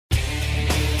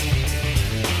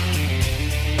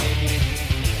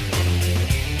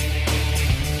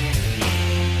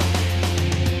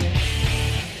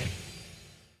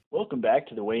welcome back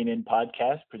to the Weighing In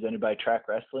podcast presented by Track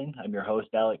Wrestling. I'm your host,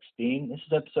 Alex Steen. This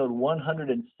is episode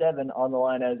 107. On the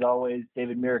line, as always,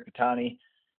 David Mirikitani.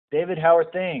 David, how are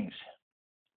things?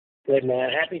 Good, man.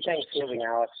 Happy Thanksgiving,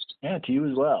 Alex. Yeah, to you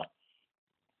as well.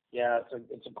 Yeah,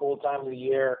 it's a cool time of the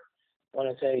year. I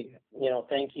want to say,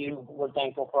 thank you. We're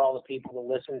thankful for all the people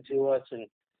that listen to us, and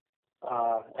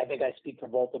I think I speak for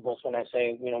both of us when I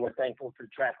say, we're thankful for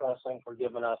Track Wrestling for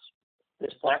giving us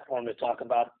this platform to talk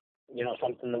about,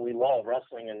 something that we love,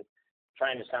 wrestling, and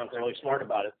trying to sound really smart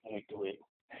about it week to week.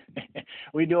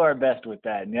 We do our best with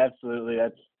that, and absolutely,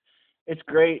 it's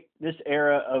great. This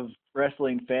era of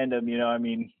wrestling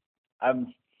fandom,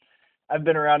 I've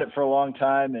been around it for a long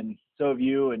time, and so have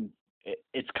you, and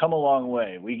it's come a long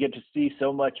way. We get to see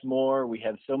so much more. We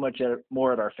have so much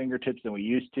more at our fingertips than we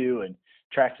used to, and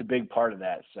Track's a big part of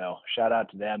that. So shout out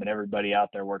to them and everybody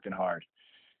out there working hard.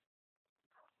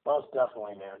 Most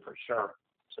definitely, man, for sure.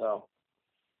 So,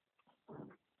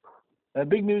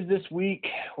 big news this week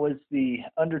was the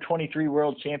Under-23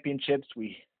 World Championships.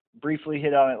 We briefly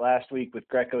hit on it last week with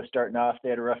Greco starting off. They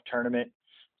had a rough tournament.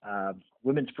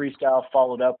 Women's freestyle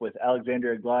followed up with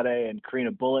Alexandria Glade and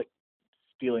Karina Bullock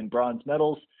stealing bronze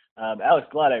medals. Alex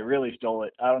Glade really stole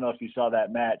it. I don't know if you saw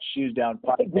that match. She was down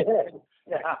 5-0.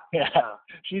 Yeah.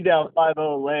 She's down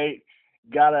 5-0 late.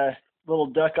 Got a little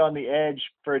duck on the edge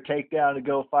for a takedown to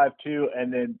go 5-2,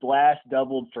 and then blast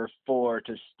doubled for 4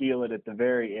 to steal it at the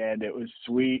very end. It was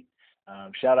sweet.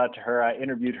 Shout out to her. I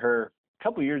interviewed her a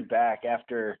couple years back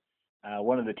after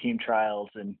one of the team trials,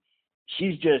 and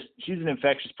she's an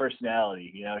infectious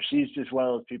personality. She's just one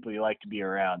of those people you like to be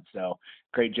around. So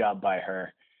great job by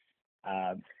her.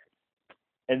 And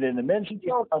then the men's. You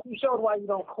showed why you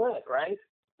don't quit, right?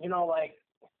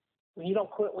 When you don't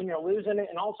quit when you're losing it,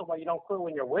 and also why you don't quit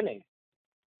when you're winning.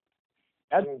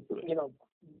 Absolutely.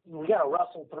 We got to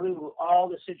wrestle through all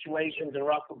the situations and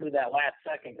wrestle through that last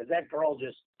second, because that girl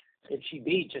she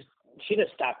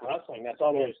just stopped wrestling. That's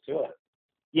all there is to it.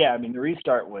 Yeah, the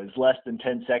restart was less than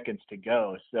 10 seconds to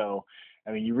go. So,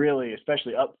 you really,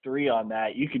 especially up 3 on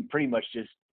that, you can pretty much just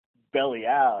belly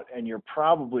out, and you're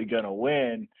probably going to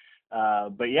win.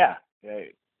 But yeah,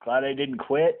 Glade didn't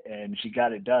quit, and she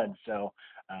got it done. So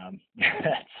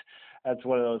that's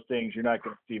one of those things you're not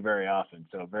going to see very often.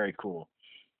 So very cool.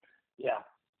 Yeah.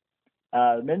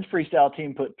 The men's freestyle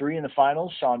team put 3 in the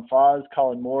finals. Sean Foz,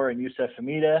 Colin Moore, and Yusef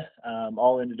Hamida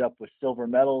all ended up with silver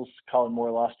medals. Colin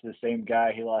Moore lost to the same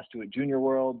guy he lost to at Junior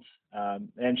Worlds.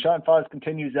 And Sean Foz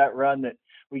continues that run that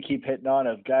we keep hitting on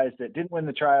of guys that didn't win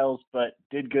the trials but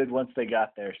did good once they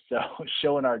got there. So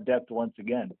showing our depth once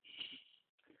again.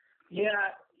 Yeah,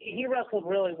 he wrestled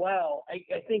really well.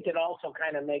 I think it also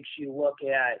kind of makes you look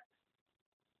at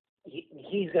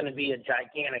he's going to be a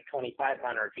gigantic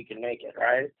 25-pounder if he can make it,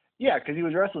 right? Yeah, because he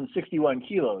was wrestling 61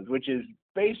 kilos, which is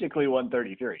basically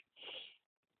 133.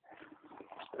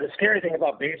 The scary thing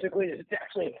about basically is it's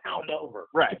actually a pound over.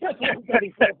 Right. That's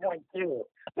 134.2. So,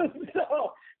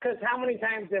 because how many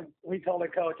times have we told a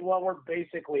coach, well, we're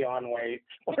basically on weight?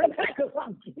 Because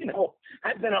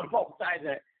I've been on both sides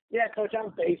of it. Yeah, coach,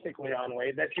 I'm basically on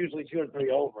weight. That's usually 2 or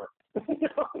 3 over.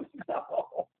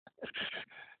 So.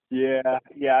 Yeah,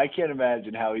 I can't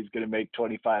imagine how he's going to make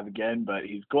 25 again, but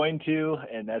he's going to,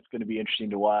 and that's going to be interesting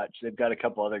to watch. They've got a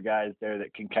couple other guys there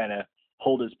that can kind of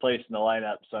hold his place in the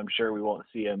lineup, so I'm sure we won't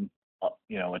see him,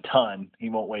 a ton. He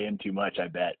won't weigh in too much, I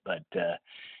bet. But,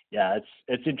 yeah,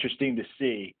 it's interesting to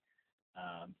see.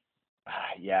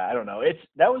 Yeah, I don't know.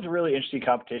 That was a really interesting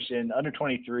competition. Under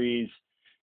 23s,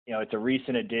 it's a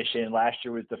recent addition. Last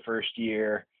year was the first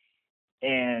year,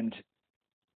 and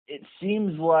it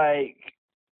seems like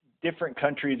different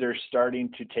countries are starting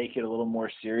to take it a little more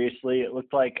seriously. It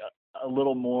looked like a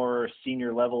little more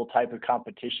senior level type of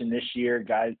competition this year.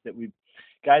 Guys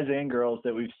and girls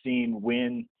that we've seen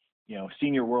win,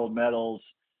 senior world medals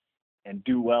and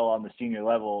do well on the senior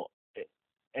level.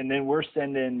 And then we're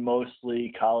sending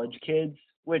mostly college kids,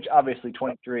 which obviously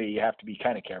 23, you have to be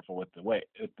kind of careful with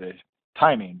the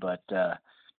timing, but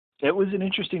it was an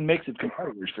interesting mix of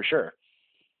competitors for sure.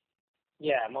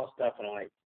 Yeah, most definitely.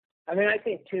 I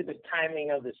think, too, the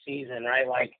timing of the season, right?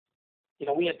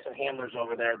 We had some hammers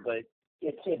over there, but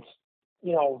it's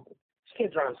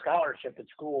kids are on scholarship at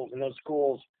schools, and those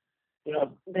schools,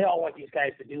 they all want these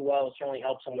guys to do well. It certainly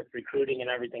helps them with recruiting and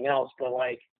everything else. But,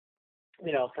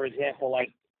 for example,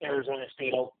 Arizona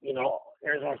State,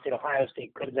 Ohio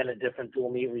State could have been a different dual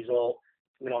meet result.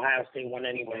 Ohio State won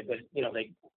anyway, but,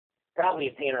 they probably,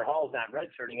 if Tanner Hall's not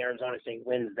redshirting, Arizona State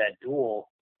wins that duel.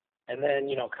 And then,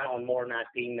 Colin Moore not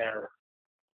being there,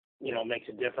 makes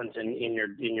a difference in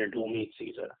your dual meet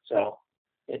season. So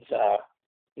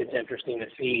it's interesting to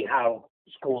see how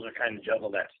schools are trying to juggle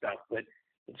that stuff. But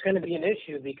it's going to be an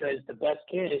issue because the best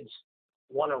kids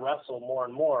want to wrestle more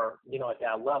and more, at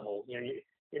that level.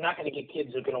 You're not going to get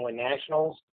kids who are going to win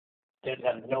nationals that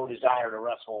have no desire to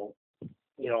wrestle,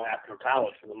 after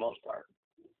college for the most part.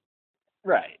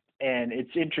 Right. And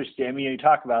it's interesting. I mean, you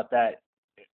talk about that.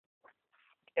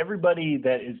 Everybody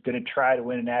that is going to try to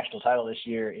win a national title this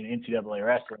year in NCAA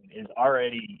wrestling is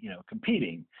already,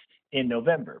 competing in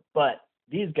November. But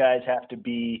these guys have to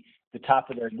be the top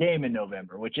of their game in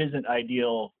November, which isn't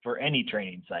ideal for any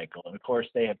training cycle. And of course,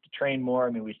 they have to train more.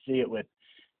 I mean, we see it with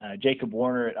Jacob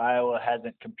Warner at Iowa,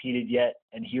 hasn't competed yet,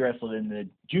 and he wrestled in the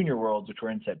Junior Worlds, which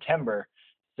were in September.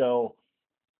 So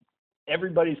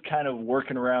everybody's kind of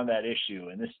working around that issue,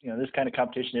 and this kind of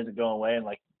competition isn't going away. And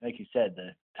like you said,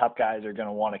 the top guys are going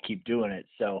to want to keep doing it.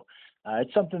 So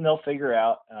it's something they'll figure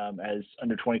out as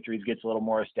under 23s gets a little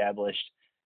more established.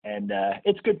 And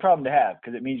it's a good problem to have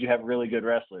because it means you have really good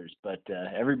wrestlers, but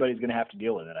everybody's going to have to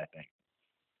deal with it, I think.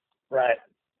 Right.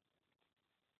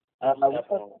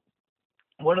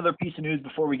 One other piece of news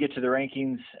before we get to the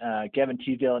rankings, Gavin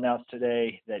Teasdale announced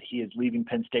today that he is leaving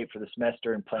Penn State for the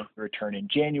semester and plans to return in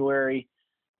January.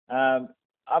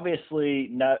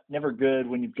 Obviously, never good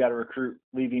when you've got a recruit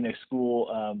leaving a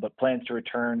school, but plans to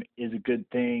return is a good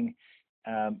thing.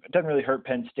 It doesn't really hurt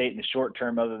Penn State in the short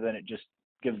term other than it just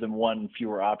gives them one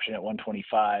fewer option at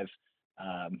 125.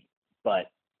 But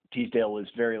Teasdale was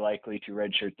very likely to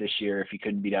redshirt this year if he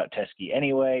couldn't beat out Teskey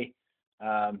anyway.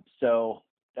 So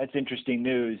that's interesting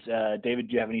news. David,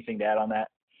 do you have anything to add on that?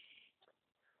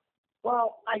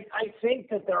 Well, I think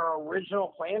that their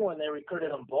original plan when they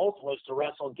recruited them both was to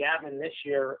wrestle Gavin this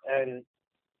year and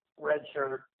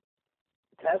redshirt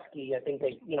Teskey. I think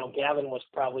Gavin was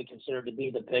probably considered to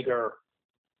be the bigger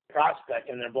prospect,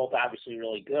 and they're both obviously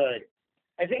really good.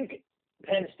 I think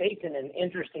Penn State's in an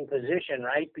interesting position,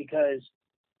 right? Because,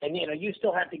 and you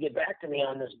still have to get back to me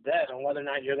on this bet on whether or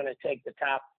not you're going to take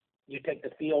you take the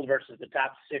field versus the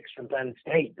top 6 from Penn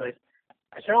State, but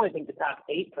I certainly think the top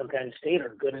 8 from Penn State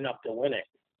are good enough to win it.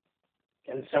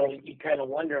 And so you kind of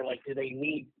wonder, do they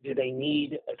need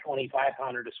a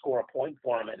 25-pounder to score a point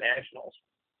for them at nationals?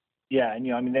 Yeah,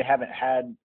 and they haven't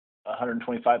had a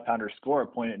 125-pounder score a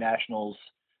point at nationals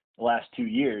the last 2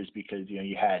 years because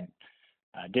you had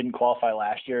didn't qualify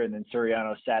last year, and then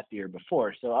Suriano sat the year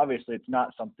before. So obviously it's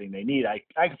not something they need.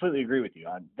 I completely agree with you.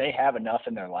 They have enough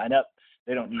in their lineup.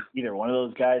 They don't need either one of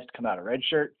those guys to come out of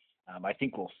redshirt. I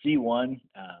think we'll see one.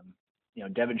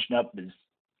 Devin Schnupp is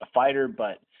a fighter,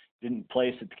 but didn't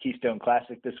place at the Keystone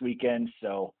Classic this weekend.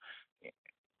 So,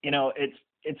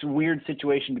 it's a weird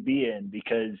situation to be in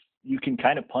because you can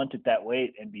kind of punt at that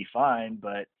weight and be fine,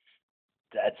 but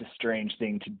that's a strange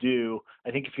thing to do.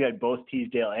 I think if you had both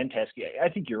Teasdale and Teskey, I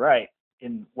think you're right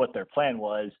in what their plan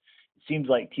was. It seems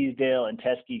like Teasdale and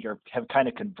Teskey have kind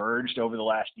of converged over the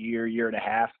last year and a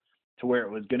half to where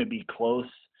it was going to be close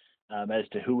as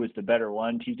to who was the better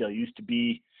one. Teasdale used to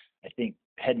be, I think,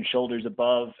 head and shoulders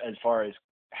above as far as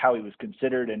how he was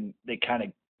considered, and they kind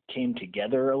of came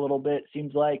together a little bit,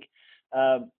 seems like.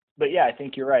 But yeah, I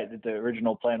think you're right that the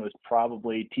original plan was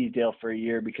probably Teasdale for a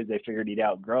year because they figured he'd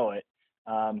outgrow it.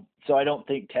 So I don't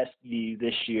think Teskey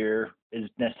this year is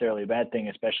necessarily a bad thing,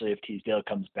 especially if Teasdale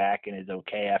comes back and is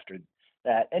okay after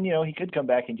that. And, he could come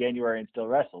back in January and still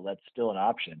wrestle. That's still an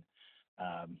option.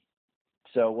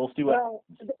 So we'll see what. Well,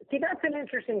 see, that's an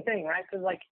interesting thing, right? Because,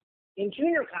 in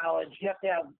junior college, you have to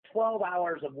have 12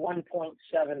 hours of 1.75.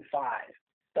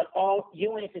 But you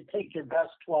only have to take your best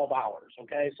 12 hours,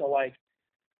 okay? So,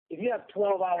 if you have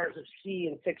 12 hours of C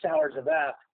and 6 hours of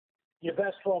F, your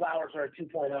best 12 hours are a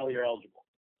 2.0, you're eligible.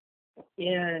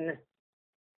 In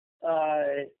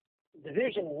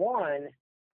Division I,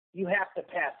 you have to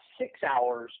pass 6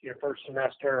 hours your first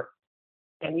semester,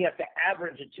 and you have to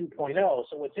average a 2.0.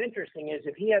 So what's interesting is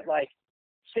if he had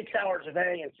 6 hours of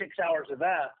A and 6 hours of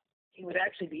F, he would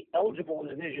actually be eligible in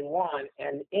Division I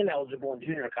and ineligible in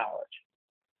junior college.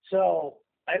 So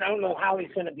I don't know how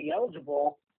he's going to be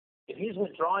eligible if he's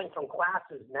withdrawing from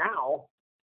classes now,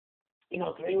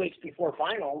 3 weeks before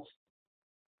finals.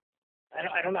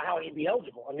 I don't know how he'd be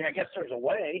eligible. I mean, I guess there's a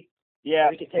way.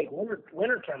 Yeah. He could take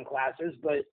winter term classes,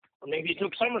 or maybe he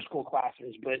took summer school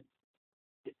classes, but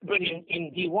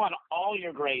in D1, all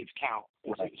your grades count.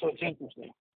 So it's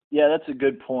interesting. Yeah, that's a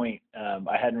good point.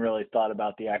 I hadn't really thought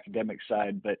about the academic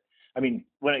side, but I mean,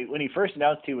 when he first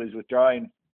announced he was withdrawing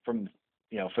from,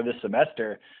 for this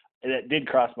semester, that did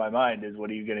cross my mind is what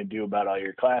are you going to do about all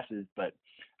your classes? But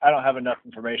I don't have enough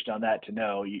information on that to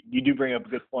know. You do bring up a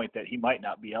good point that he might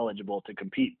not be eligible to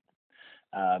compete,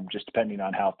 just depending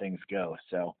on how things go.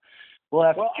 So We'll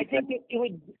have Well, I think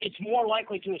it's more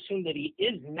likely to assume that he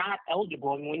is not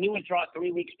eligible. And when you withdraw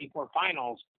 3 weeks before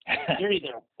finals, you're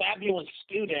either a fabulous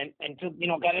student and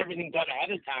got everything done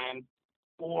ahead of time,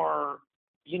 or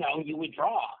you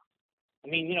withdraw. I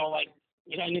mean,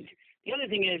 and the other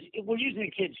thing is we're using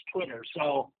the kid's Twitter,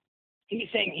 so he's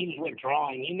saying he's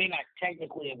withdrawing. He may not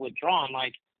technically have withdrawn.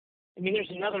 Like, I mean,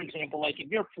 there's another example. Like, if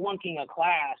you're flunking a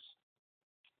class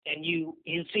and you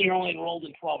see you're only enrolled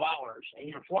in 12 hours and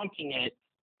you're flunking it,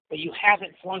 but you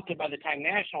haven't flunked it by the time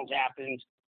nationals happens,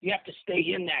 you have to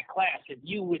stay in that class. If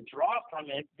you withdraw from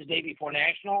it the day before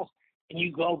nationals and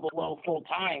you go below full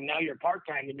time, now you're part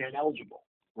time and you're ineligible.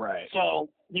 Right. So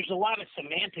there's a lot of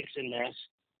semantics in this.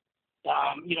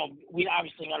 We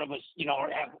obviously none of us,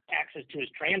 have access to his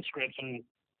transcripts and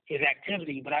his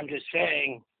activity, but I'm just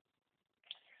saying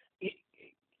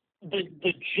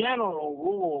the general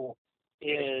rule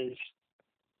is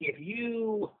if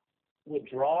you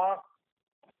withdraw,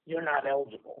 you're not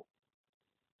eligible.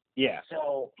 Yeah.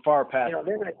 So far past.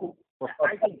 then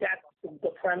I think that's the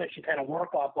premise you kind of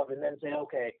work off of, and then say,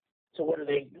 okay, so what do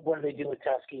they do with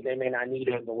Tuskegee? They may not need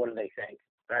him, but what do they think,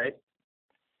 right?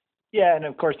 Yeah, and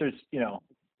of course there's,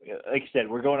 like I said,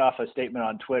 we're going off a statement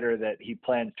on Twitter that he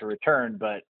plans to return,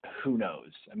 but who knows?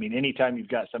 I mean, anytime you've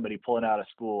got somebody pulling out of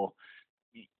school,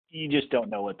 you just don't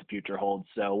know what the future holds.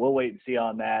 So we'll wait and see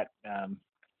on that.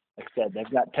 Like I said, they've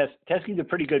got Tuskegee's a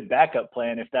pretty good backup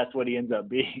plan if that's what he ends up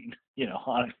being,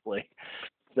 honestly.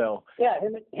 So yeah,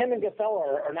 him and Goodfellow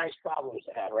are nice problems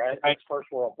to have, right? It's first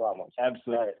world problems.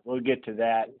 Absolutely. Right. We'll get to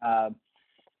that.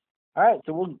 All right,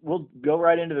 so we'll go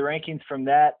right into the rankings from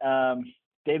that.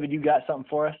 David, you got something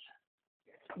for us?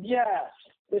 Yes.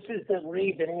 This is the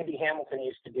read that Andy Hamilton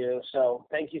used to do, so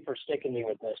thank you for sticking me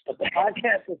with this. But the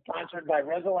podcast is sponsored by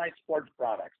Resolite Sports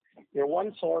Products, your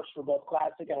one source for both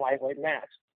classic and lightweight mats.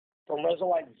 From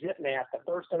Resolite Zip Mat, the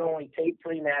first and only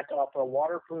tape-free mat to offer a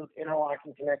waterproof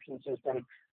interlocking connection system,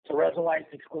 to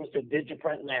Resolite's exclusive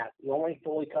DigiPrint mat, the only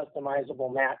fully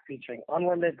customizable mat featuring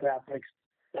unlimited graphics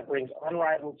that brings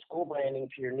unrivaled school branding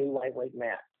to your new lightweight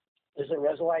mat. Visit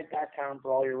Resolite.com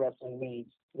for all your wrestling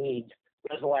needs.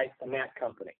 Resolite, the mat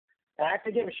company. And I have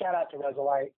to give a shout out to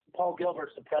Resolite. Paul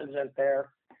Gilbert's the president there.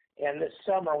 And this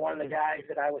summer, one of the guys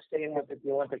that I was staying with at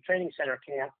the Olympic Training Center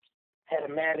camp had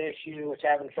a mat issue, was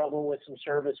having trouble with some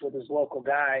service with his local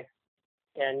guy,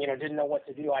 and didn't know what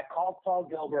to do. I called Paul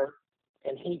Gilbert,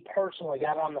 and he personally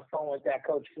got on the phone with that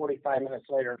coach 45 minutes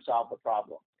later and solved the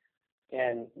problem.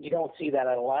 And you don't see that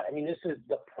a lot. I mean, this is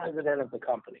the president of the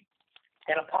company,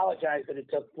 and apologized that it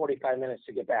took 45 minutes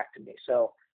to get back to me.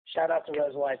 So shout out to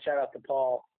Resolite, shout out to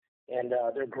Paul, and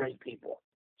they're great people.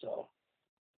 So.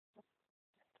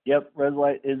 Yep,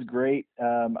 Resolite is great.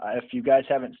 If you guys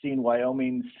haven't seen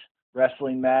Wyoming's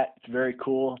wrestling mat, it's very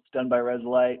cool. It's done by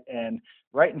Resolite, and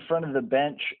right in front of the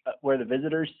bench where the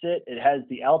visitors sit, it has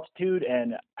the altitude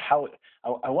and how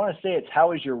I want to say it's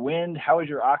how is your wind, how is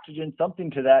your oxygen,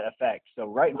 something to that effect. So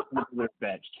right in front of the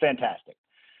bench, it's fantastic.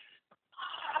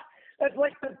 That's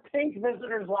like the pink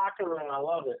visitors locker room. I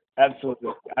love it.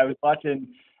 Absolutely. I was watching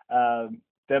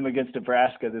them against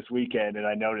Nebraska this weekend, and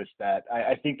I noticed that.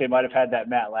 I think they might have had that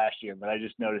mat last year, but I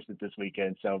just noticed it this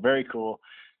weekend. So very cool.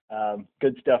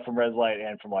 Good stuff from Resolite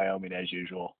and from Wyoming as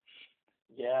usual.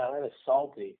 Yeah, that is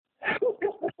salty.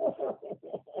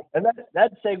 And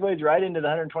that segues right into the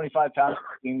 125-pound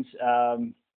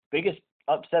rankings. Biggest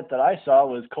upset that I saw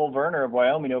was Cole Verner of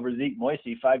Wyoming over Zeke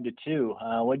Moisey,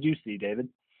 5-2. What did you see, David?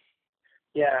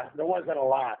 Yeah, there wasn't a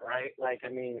lot, right? Like, I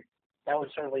mean, that was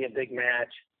certainly a big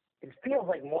match. It feels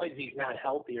like Moisey's not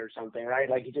healthy or something, right?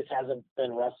 Like he just hasn't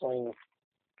been wrestling,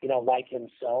 like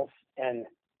himself. And,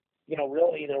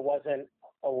 really there wasn't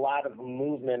a lot of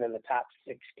movement in the top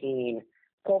 16.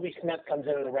 Colby Smith comes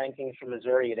into the rankings from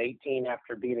Missouri at 18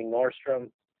 after beating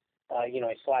Nordstrom. He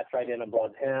slots right in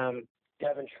above him.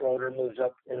 Devin Schroeder moves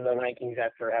up in the rankings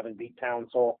after having beat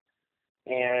Townsville.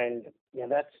 And,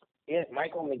 that's it.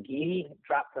 Michael McGee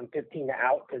dropped from 15 to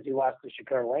out because he lost to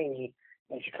Shakur Laney,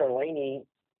 and Shakur Laney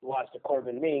lost to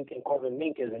Corbin Mink, and Corbin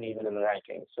Mink isn't even in the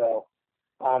rankings. So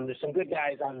there's some good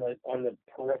guys on the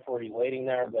periphery waiting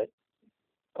there, but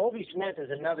Colby Smith is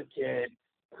another kid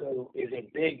who is a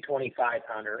big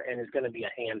 25-pounder and is going to be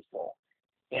a handful.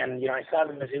 And, I saw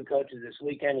the Mizzou coaches this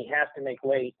weekend. He has to make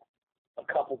weight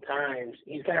a couple times.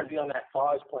 He's going to be on that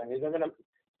pause plan.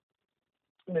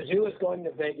 Mizzou is going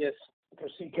to Vegas for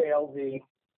CKLV,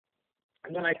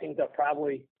 and then I think they'll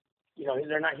probably, he's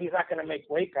not going to make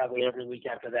weight probably every week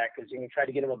after that because you can try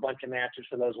to get him a bunch of matches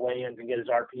for those weigh-ins and get his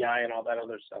RPI and all that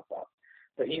other stuff up.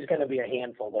 But he's going to be a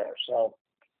handful there. So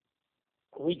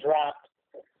we dropped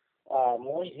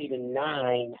Moisey to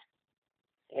 9,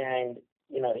 and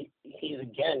he's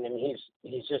again, I mean,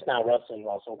 he's just not wrestling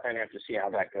well, so we'll kind of have to see how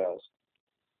that goes.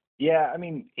 Yeah, I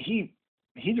mean, he's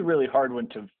a really hard one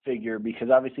to figure because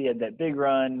obviously he had that big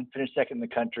run, finished second in the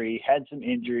country, had some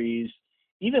injuries.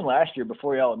 Even last year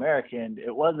before he All-American,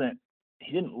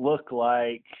 he didn't look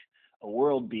like a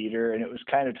world beater, and it was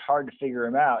kind of hard to figure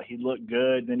him out. He'd look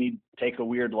good, then he'd take a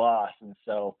weird loss. And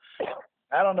so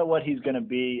I don't know what he's going to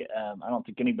be. I don't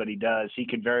think anybody does. He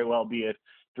could very well be a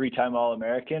 3-time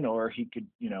All-American, or he could,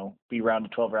 be round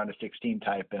of 12, round of 16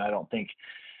 type. And I don't think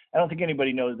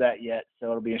anybody knows that yet. So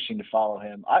it'll be interesting to follow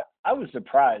him. I was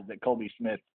surprised that Colby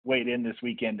Smith weighed in this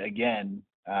weekend again.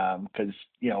 Because,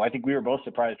 I think we were both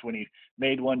surprised when he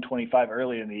made 125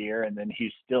 early in the year, and then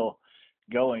he's still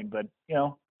going. But,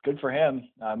 good for him.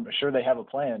 I'm sure they have a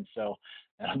plan. So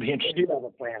that'll be interesting. They do have a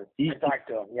plan. I talked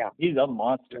to him, yeah. He's a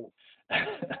monster.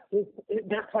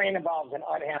 Their plan involves an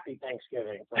unhappy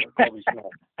Thanksgiving for Colby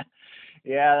Smith.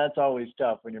 Yeah, that's always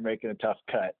tough when you're making a tough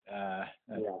cut.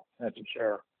 That's for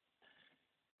sure.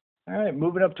 All right,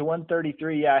 moving up to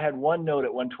 133. Yeah, I had one note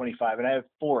at 125, and I have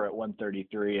 4 at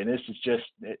 133. And this is just,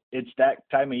 it's that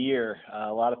time of year.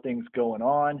 A lot of things going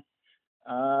on.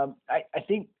 I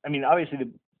think, obviously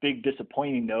the big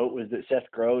disappointing note was that Seth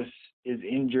Gross is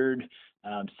injured,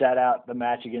 sat out the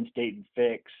match against Dayton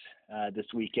Fix this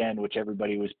weekend, which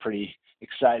everybody was pretty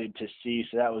excited to see.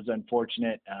 So that was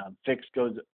unfortunate. Fix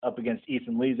goes up against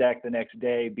Ethan Lezak the next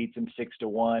day, beats him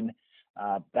 6-1.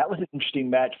 That was an interesting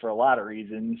match for a lot of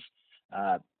reasons.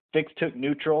 Fix took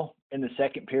neutral in the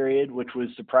second period, which was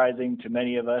surprising to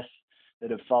many of us that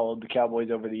have followed the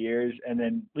Cowboys over the years. And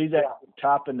then Lezak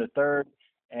top in the third,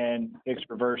 and Fix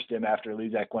reversed him after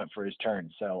Lezak went for his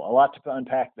turn. So a lot to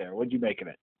unpack there. What did you make of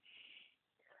it?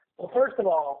 Well, first of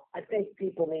all, I think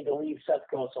people need to leave Seth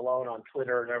Gross alone on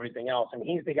Twitter and everything else. And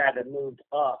he's the guy that moved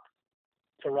up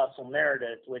to Russell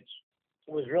Meredith, which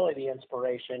was really the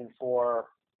inspiration for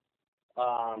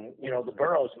the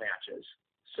Burroughs matches.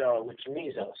 So with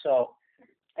Chamizo. So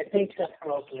I think Seth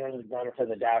Gross is earning the benefit of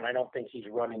the doubt. And I don't think he's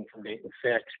running from Dayton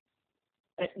Fix.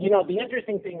 The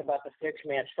interesting thing about the Fix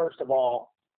match, first of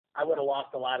all, I would have lost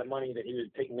a lot of money that he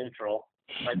would pick neutral.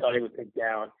 I thought he would pick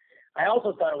down. I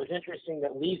also thought it was interesting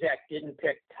that Lezak didn't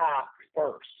pick top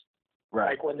first.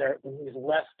 Right. Like when he's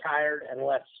less tired and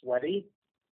less sweaty,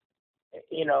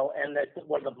 and that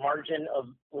when the margin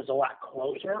was a lot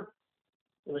closer.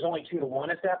 It was only 2-1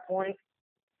 at that point.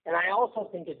 And I also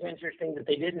think it's interesting that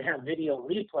they didn't have video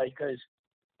replay because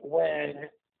when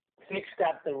Fix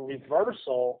got the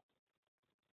reversal,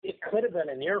 it could have been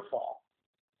a near fall.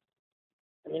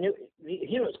 I mean,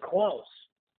 he was close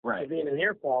to being a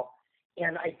near fall.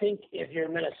 And I think if you're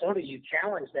Minnesota, you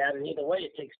challenge that. And either way,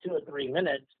 it takes 2 or 3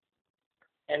 minutes.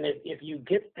 And if you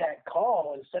get that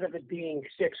call, instead of it being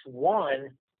 6-1,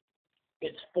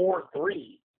 it's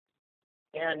 4-3.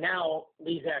 And now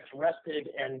Lezak's rested,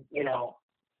 and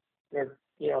they're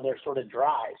sort of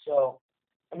dry. So,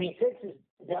 Fix is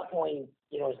definitely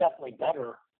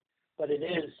better, but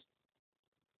it's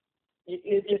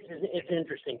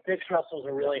interesting. Fix wrestles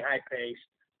a really high pace.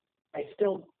 I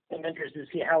still am interested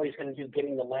to see how he's going to do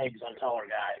getting the legs on taller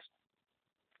guys.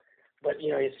 But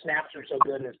his snaps are so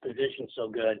good and his position's so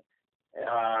good.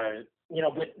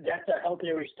 But that's a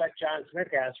healthy respect John Smith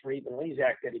has for Ethan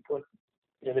Lezak that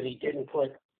he didn't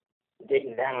put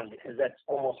Dayton down, because that's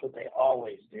almost what they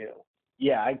always do.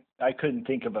 Yeah, I couldn't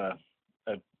think of a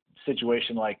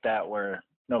situation like that where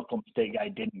an Oklahoma State guy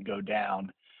didn't go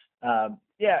down.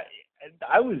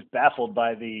 I was baffled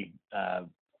by the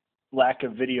lack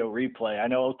of video replay. I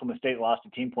know Oklahoma State lost a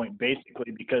team point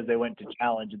basically because they went to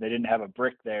challenge and they didn't have a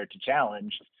brick there to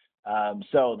challenge.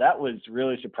 So that was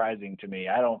really surprising to me.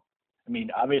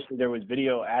 Obviously there was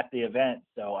video at the event,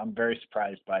 so I'm very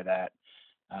surprised by that.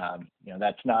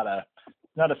 That's not a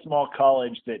small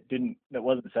college that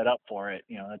wasn't set up for it.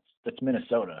 That's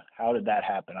Minnesota. How did that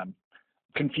happen? I'm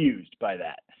confused by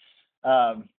that.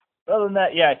 But other than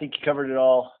that, I think you covered it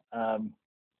all.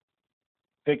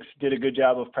 Fix did a good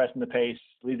job of pressing the pace.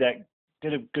 Lezak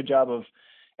did a good job of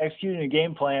executing a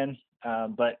game plan,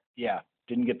 but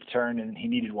didn't get the turn, and he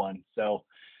needed one. So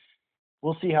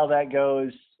we'll see how that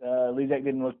goes. Lezak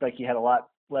didn't look like he had a lot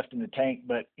left in the tank,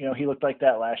 but he looked like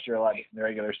that last year a lot in the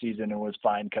regular season and was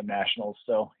fine come nationals.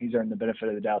 So he's earned the benefit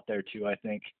of the doubt there too, I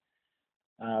think.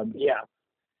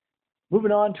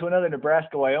 Moving on to another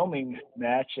Nebraska-Wyoming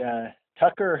match.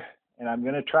 Tucker, and I'm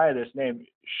going to try this name,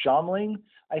 Schomling,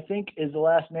 I think is the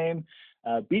last name,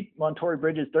 beat Montory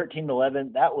Bridges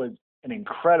 13-11. That was an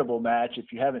incredible match.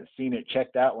 If you haven't seen it,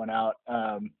 check that one out.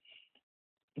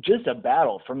 Just a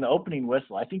battle from the opening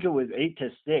whistle. I think it was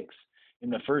 8-6 in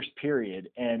the first period,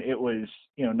 and it was,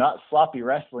 not sloppy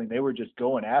wrestling. They were just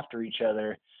going after each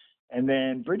other. And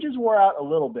then Bridges wore out a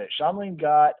little bit. Shamlin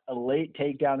got a late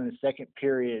takedown in the second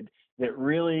period that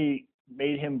really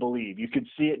made him believe. You could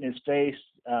see it in his face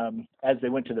as they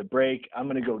went to the break. I'm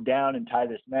going to go down and tie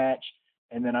this match,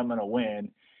 and then I'm going to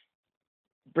win.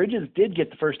 Bridges did get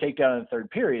the first takedown in the third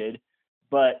period,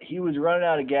 but he was running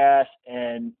out of gas,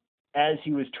 and as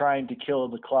he was trying to kill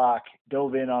the clock,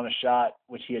 dove in on a shot,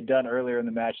 which he had done earlier in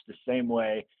the match the same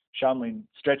way. Shamlin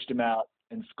stretched him out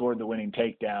and scored the winning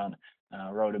takedown,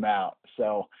 rode him out.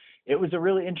 So it was a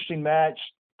really interesting match.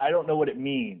 I don't know what it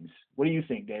means. What do you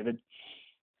think, David?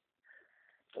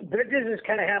 Bridges is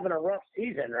kind of having a rough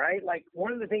season, right? Like,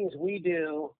 one of the things we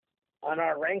do on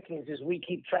our rankings is we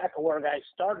keep track of where guys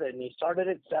started. And he started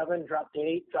at 7, dropped to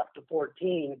 8, dropped to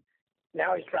 14.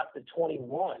 Now he's dropped to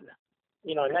 21.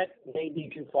 And that may be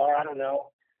too far. I don't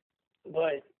know.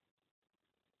 But,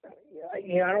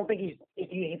 I don't think if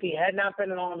he had not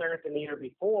been an All-American the year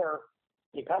before,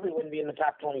 he probably wouldn't be in the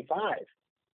top 25.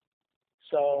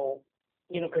 So,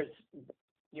 because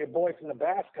your boy from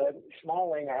Nebraska,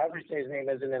 Schmalling, or however you say his name,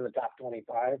 isn't in the top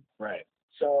 25. Right.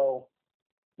 So,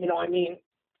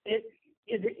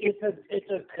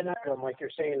 it's a conundrum, like you're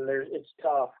saying. It's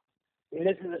tough. I mean,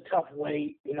 this is a tough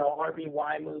weight.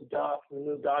 RBY moved up. We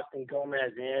moved Austin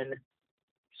Gomez in.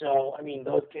 So,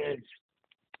 those kids,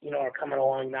 are coming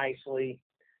along nicely.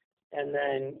 And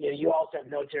then, you also have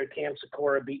notes here. Cam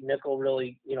Sikora beat Nickel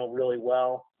really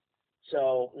well.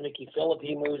 So, Mickey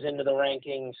Philippi moves into the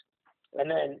rankings. And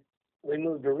then we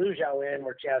moved Arujau in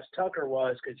where Chaz Tucker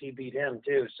was because he beat him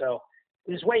too. So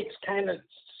this weight's kind of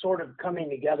sort of coming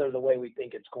together the way we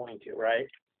think it's going to, right?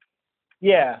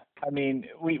 Yeah. We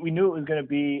knew it was going to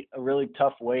be a really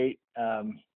tough weight.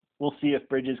 We'll see if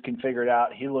Bridges can figure it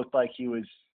out. He looked like he was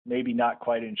maybe not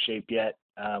quite in shape yet,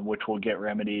 which will get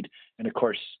remedied. And of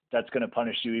course, that's going to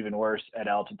punish you even worse at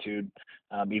altitude,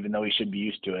 even though he should be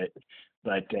used to it.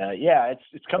 But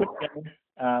it's coming together.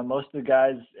 Most of the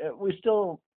guys, it was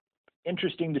still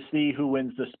interesting to see who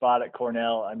wins the spot at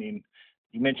Cornell.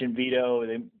 You mentioned Vito.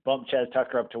 They bumped Chaz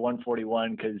Tucker up to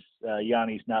 141 because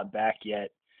Yanni's not back yet.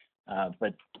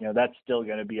 But that's still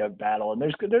going to be a battle. And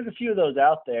there's a few of those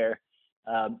out there.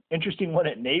 Interesting one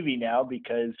at Navy now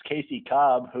because Casey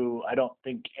Cobb, who I don't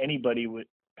think anybody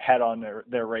had on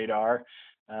their radar,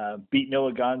 beat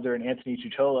Noah Gonzer and Anthony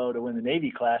Tutolo to win the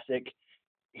Navy Classic.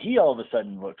 He all of a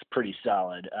sudden looks pretty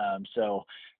solid. So,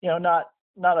 not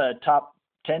a top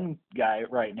 10 guy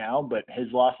right now, but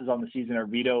his losses on the season are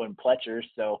Vito and Pletcher.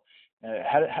 So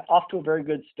had off to a very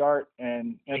good start.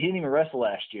 And he didn't even wrestle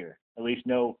last year, at least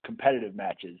no competitive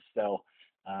matches. So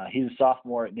he's a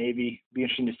sophomore at Navy. Be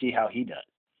interesting to see how he does.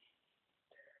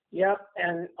 Yep.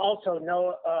 And also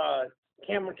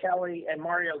Cameron Kelly and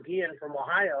Mario Guillen from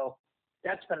Ohio.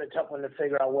 That's been a tough one to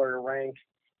figure out where to rank.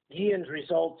 Guillen's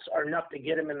results are enough to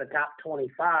get him in the top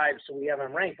 25, so we have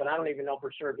him ranked, but I don't even know for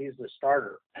sure if he's the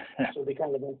starter. So it'll be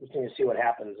kind of interesting to see what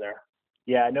happens there.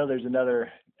 Yeah, I know there's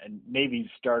another Navy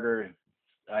starter,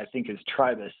 I think is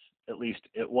Tribus, at least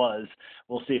it was.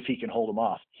 We'll see if he can hold him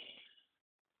off.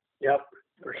 Yep,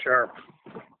 for sure.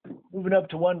 Moving up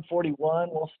to 141,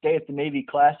 we'll stay at the Navy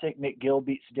Classic. Nick Gill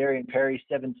beat Darian Perry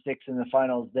 7-6 in the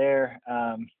finals there.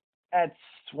 That's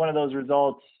one of those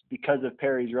results because of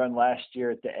Perry's run last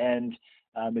year at the end.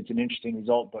 It's an interesting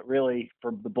result, but really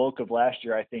for the bulk of last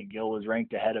year, I think Gill was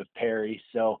ranked ahead of Perry.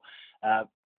 So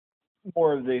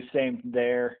more of the same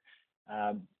there.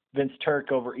 Vince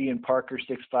Turk over Ian Parker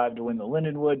 6-5 to win the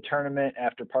Lindenwood tournament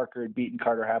after Parker had beaten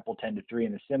Carter Happel 10-3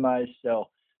 in the semis. So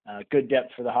good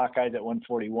depth for the Hawkeyes at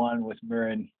 141 with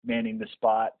Murin manning the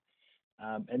spot.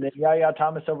 And then Yaya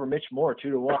Thomas over Mitch Moore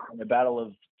 2-1 in the battle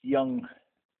of young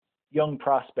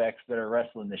prospects that are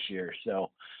wrestling this year.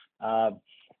 So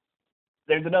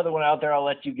there's another one out there. I'll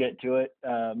let you get to it.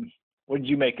 What did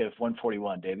you make of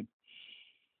 141, David?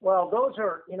 Well, those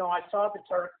are, I saw the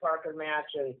Turk Parker match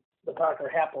and the Parker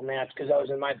Happel match because I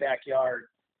was in my backyard.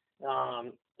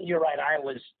 You're right.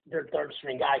 Their third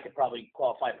string guy could probably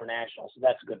qualify for nationals. So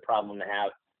that's a good problem to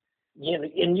have.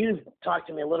 And you've talked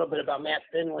to me a little bit about Matt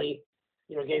Finley,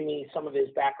 gave me some of his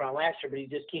background last year, but he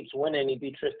just keeps winning. He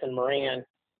beat Tristan Moran.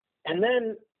 And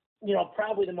then,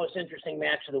 probably the most interesting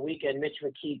match of the weekend, Mitch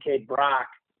McKee, Cade Brock.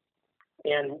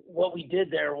 And what we did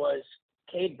there was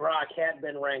Cade Brock had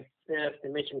been ranked 5th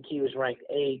and Mitch McKee was ranked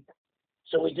 8th.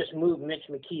 So we just moved Mitch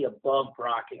McKee above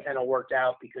Brock. It kind of worked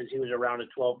out because he was around a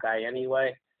 12 guy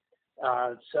anyway.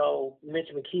 So Mitch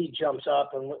McKee jumps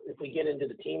up, and if we get into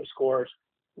the team scores,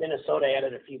 Minnesota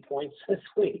added a few points this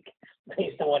week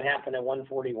based on what happened at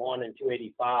 141 and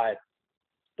 285.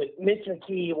 But Mitch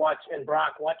McKee and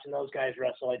Brock, watching those guys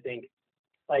wrestle, I think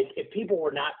like if people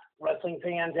were not wrestling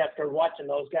fans after watching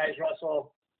those guys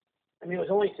wrestle, I mean, it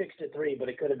was only 6-3, but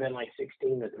it could have been like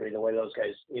 16-3 the way those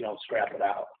guys, scrap it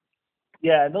out.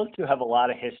 Yeah, and those two have a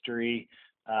lot of history.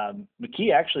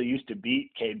 McKee actually used to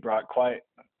beat Cade Brock quite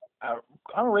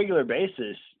on a regular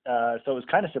basis, so it was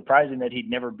kind of surprising that he'd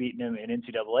never beaten him in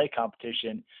NCAA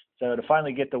competition. So to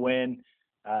finally get the win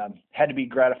had to be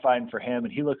gratifying for him,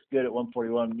 and he looks good at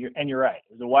 141. And you're right,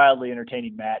 it was a wildly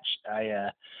entertaining match.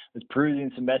 I was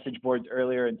perusing some message boards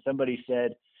earlier, and somebody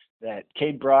said that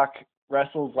Cade Brock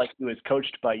wrestles like he was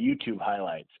coached by YouTube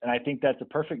highlights, and I think that's a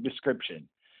perfect description.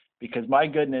 Because my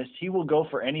goodness, he will go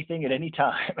for anything at any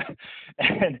time.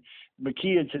 And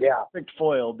McKee is his perfect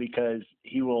foil because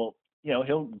he will,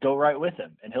 he'll go right with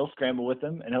him and he'll scramble with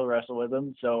him and he'll wrestle with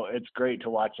him. So it's great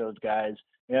to watch those guys.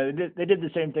 They did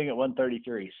the same thing at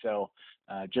 133. So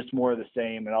just more of the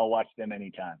same, and I'll watch them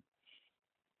anytime.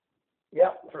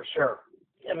 Yeah, for sure.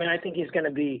 I mean, I think he's going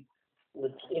to be,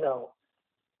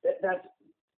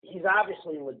 he's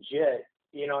obviously legit.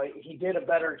 He did a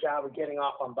better job of getting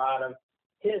off on bottom.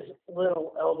 His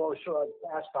little elbow shrug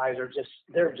pass bys are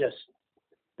they're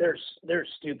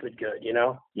stupid good,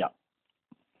 Yeah.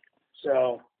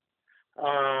 So,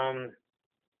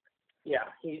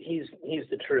 he's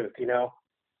the truth,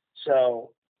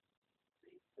 So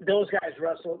those guys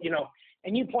wrestle,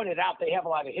 and you pointed out they have a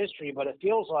lot of history, but it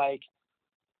feels like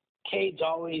Cade's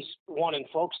always won in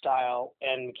folk style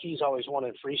and McKee's always won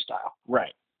in freestyle.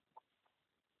 Right.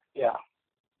 Yeah.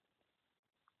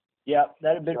 Yeah,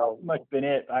 that had much been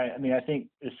it. I mean, I think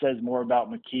it says more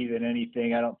about McKee than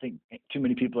anything. I don't think too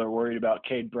many people are worried about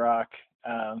Cade Brock.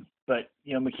 But,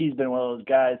 McKee's been one of those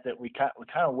guys that we're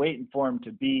kind of waiting for him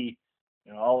to be,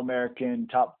 All-American,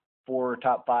 top 4,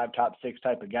 top 5, top 6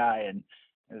 type of guy. And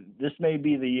this may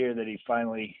be the year that he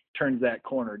finally turns that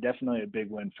corner. Definitely a big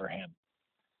win for him.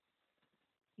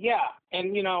 Yeah,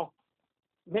 and,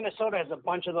 Minnesota has a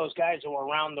bunch of those guys who are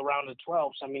around the round of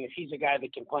 12. So, I mean, if he's a guy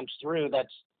that can punch through,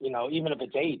 that's, even if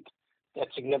it's 8,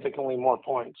 that's significantly more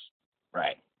points.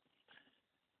 Right.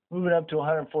 Moving up to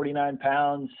 149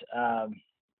 pounds.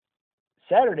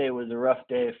 Saturday was a rough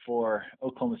day for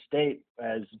Oklahoma State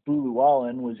as Boo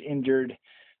Llewellyn was injured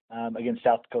against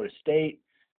South Dakota State.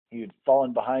 He had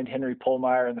fallen behind Henry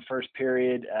Pohlmeyer in the first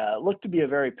period. Looked to be a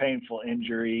very painful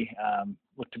injury.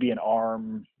 Looked to be an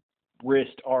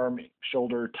wrist, arm,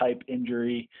 shoulder type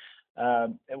injury.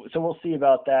 So we'll see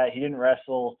about that. He didn't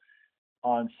wrestle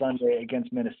on Sunday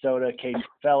against Minnesota. Caden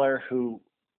Feller, who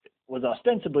was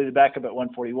ostensibly the backup at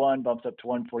 141, bumps up to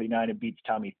 149 and beats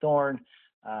Tommy Thorne.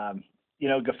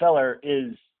 Gefeller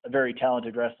is a very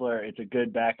talented wrestler. It's a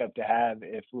good backup to have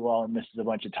if Llewellyn misses a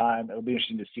bunch of time. It'll be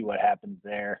interesting to see what happens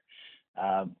there.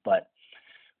 But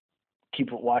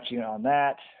keep watching on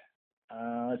that.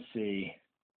 Let's see.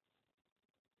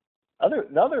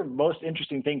 The other most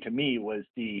interesting thing to me was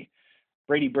the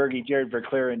Brady Berge, Jared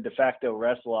Verkleren de facto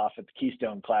wrestle off at the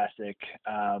Keystone Classic.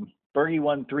 Berge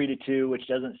won 3-2, which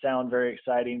doesn't sound very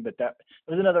exciting, but that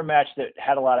was another match that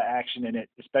had a lot of action in it,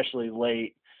 especially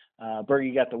late.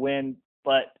 Berge got the win,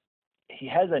 but he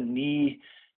has a knee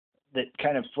that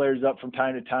kind of flares up from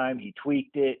time to time. He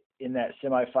tweaked it in that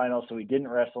semifinal, so he didn't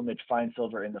wrestle Mitch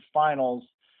Feinsilver in the finals.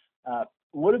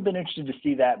 Would have been interested to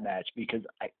see that match because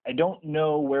I don't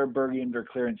know where Berge and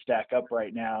Verkleren stack up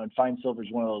right now, and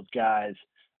Feinsilver's one of those guys,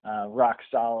 rock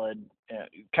solid,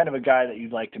 kind of a guy that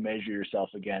you'd like to measure yourself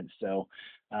against. So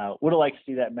would have liked to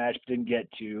see that match, but didn't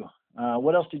get to.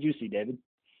 What else did you see, David?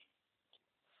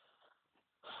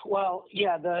 Well,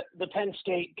 yeah, the Penn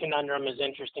State conundrum is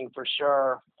interesting for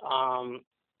sure.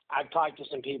 I've talked to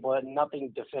some people, had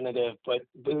nothing definitive, but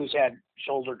Boo's had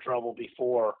shoulder trouble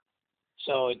before.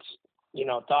 So it's,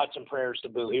 thoughts and prayers to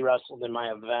Boo. He wrestled in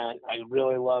my event. I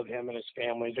really love him and his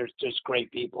family. They're just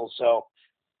great people. So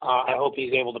I hope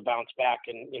he's able to bounce back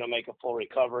and, make a full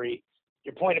recovery.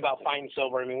 Your point about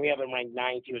Feinsilver, I mean, we have him ranked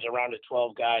 9th. He was around a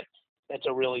 12 guy. That's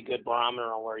a really good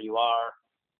barometer on where you are.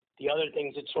 The other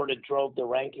things that sort of drove the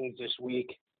rankings this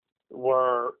week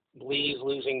were Blees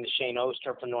losing to Shane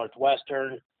Oster for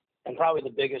Northwestern, and probably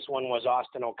the biggest one was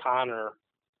Austin O'Connor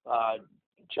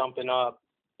jumping up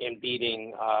and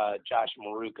beating Josh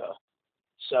Maruka.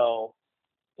 So,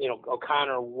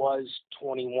 O'Connor was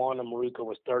 21 and Maruka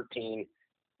was 13,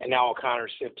 and now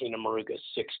O'Connor's 15 and Maruka's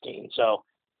 16. So,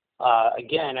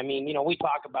 again, I mean, we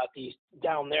talk about these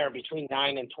down there between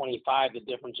 9 and 25, the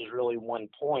difference is really 1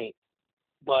 point.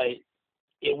 But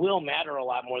it will matter a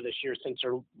lot more this year since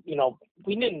they're,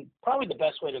 probably the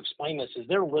best way to explain this is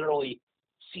they're literally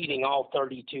seeding all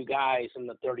 32 guys in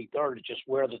the 33rd, just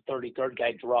where the 33rd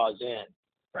guy draws in.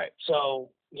 Right. So,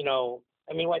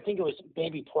 I think it was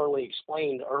maybe poorly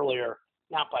explained earlier.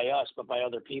 not by us, but by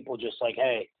other people, just like,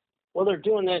 hey, well, they're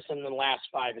doing this in the last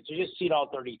 5. It's just seed all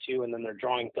 32, and then they're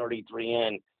drawing 33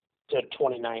 in to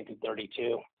 29 through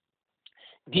 32.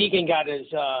 Deegan got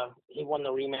he won the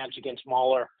rematch against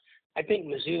Mahler. I think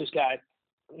Mizzou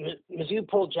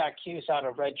pulled Jack Cuse out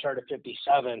of red shirt at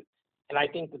 57. And I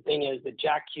think the thing is that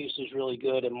Jack Cuse is really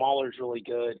good and Mahler's really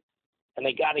good. And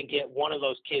they got to get one of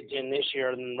those kids in this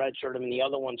year and then redshirt him. And the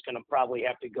other one's going to probably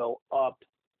have to go up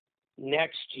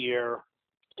next year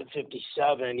to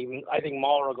 57. I think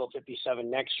Mahler will go 57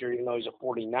 next year, even though he's a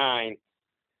 49.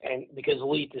 And because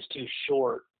Elite is too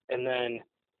short. And then,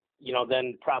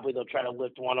 then probably they'll try to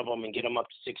lift one of them and get him up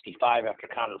to 65 after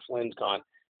Connor Flynn's gone.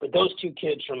 But those two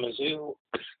kids from Mizzou,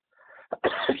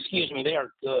 excuse me, they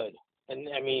are good.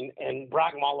 And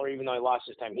Brock Mahler, even though he lost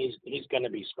his time, he's going to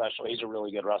be special. He's a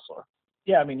really good wrestler.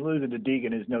 Yeah, losing to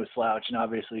Deegan is no slouch, and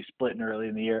obviously splitting early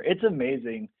in the year. It's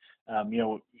amazing.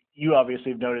 You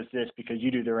obviously have noticed this because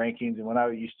you do the rankings, and when I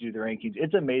used to do the rankings,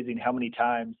 it's amazing how many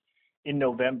times in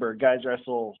November guys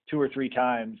wrestle 2 or 3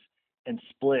 times and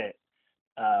split.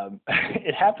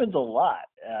 It happens a lot,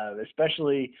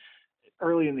 especially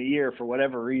early in the year for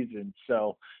whatever reason.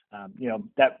 So,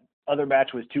 that other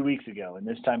match was 2 weeks ago, and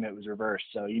this time it was reversed.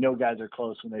 So, guys are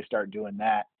close when they start doing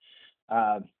that.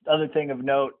 Other thing of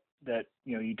note that,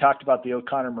 you talked about the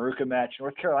O'Connor-Maruka match.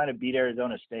 North Carolina beat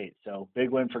Arizona State. So big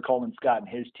win for Coleman Scott and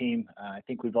his team. I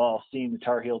think we've all seen the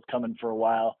Tar Heels coming for a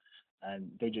while,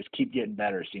 and they just keep getting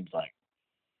better, it seems like.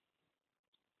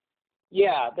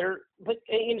 Yeah, but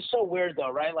it's so weird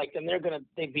though, right? Like then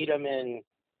they beat them in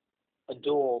a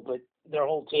duel, but their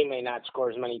whole team may not score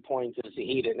as many points as the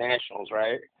Heat at Nationals,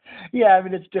 right? Yeah,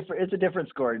 it's different. It's a different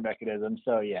scoring mechanism.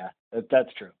 So yeah,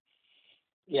 that's true.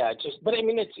 Yeah,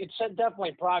 it's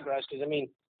definitely progress because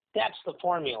that's the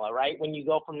formula, right? When you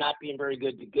go from not being very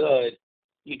good to good,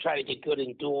 you try to get good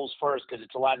in duels first because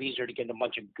it's a lot easier to get a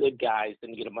bunch of good guys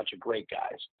than get a bunch of great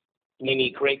guys. And you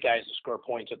need great guys to score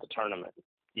points at the tournament.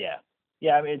 Yeah.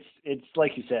 Yeah, it's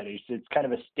like you said, it's kind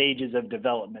of a stages of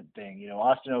development thing.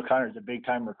 Austin O'Connor is a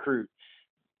big-time recruit.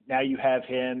 Now you have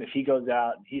him. If he goes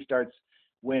out and he starts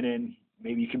winning,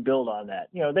 maybe you can build on that.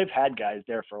 They've had guys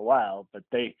there for a while, but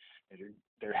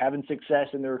they're having success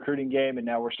in the recruiting game, and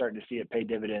now we're starting to see it pay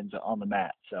dividends on the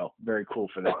mat. So very cool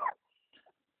for them.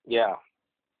 Yeah.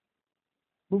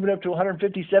 Moving up to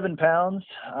 157 pounds.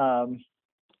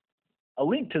 A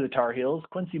link to the Tar Heels,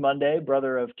 Quincy Monday,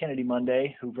 brother of Kennedy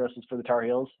Monday, who wrestles for the Tar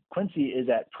Heels. Quincy is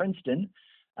at Princeton.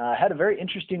 Had a very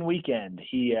interesting weekend.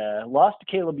 He lost to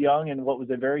Caleb Young in what was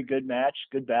a very good match,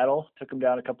 good battle. Took him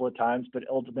down a couple of times, but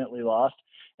ultimately lost.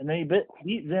 And then he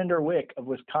beat Xander Wick of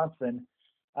Wisconsin.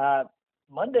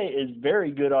 Monday is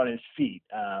very good on his feet.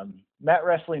 Mat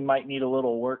wrestling might need a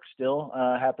little work still.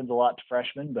 Happens a lot to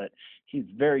freshmen, but he's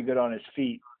very good on his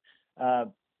feet.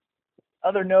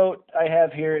 Other note I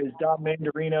have here is Dom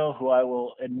Mandarino, who I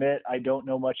will admit I don't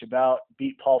know much about,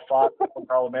 beat Paul Fox,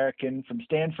 former All-American from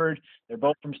Stanford. They're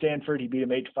both from Stanford. He beat him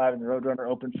 8-5 in the Roadrunner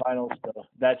Open Finals, so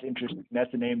that's interesting.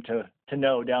 That's a name to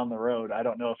know down the road. I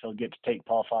don't know if he'll get to take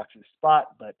Paul Fox's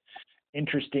spot, but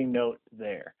interesting note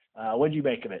there. What did you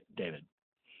make of it, David?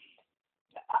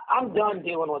 I'm done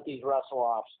dealing with these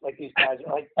wrestle-offs. Like these guys,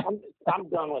 I'm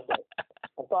done with it.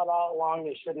 I thought all along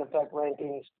they shouldn't affect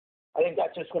rankings. I think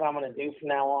that's just what I'm going to do from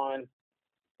now on.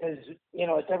 Because,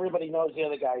 it's everybody knows the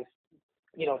other guys,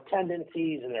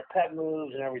 tendencies and their pet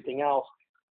moves and everything else.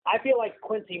 I feel like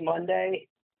Quincy Monday,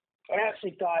 I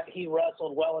actually thought he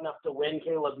wrestled well enough to win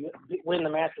the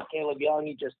match with Caleb Young.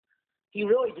 He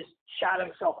really just shot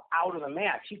himself out of the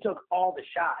match. He took all the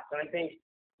shots. And I think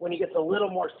when he gets a little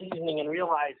more seasoning and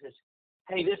realizes,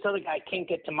 hey, this other guy can't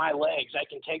get to my legs, I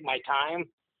can take my time,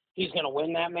 he's going to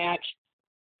win that match.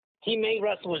 He may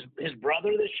wrestle his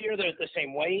brother this year. They're at the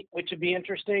same weight, which would be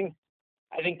interesting.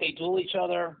 I think they duel each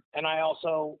other. And I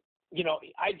also,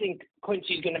 I think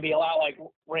Quincy's going to be a lot like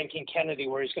Rankin Kennedy,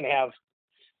 where he's going to have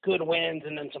good wins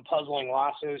and then some puzzling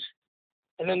losses.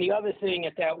 And then the other thing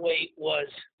at that weight was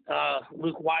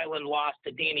Luke Weiland lost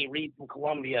to Danny Reed from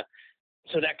Columbia.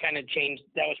 So that kind of changed.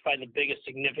 That was probably the biggest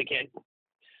significant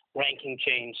ranking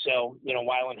change. So,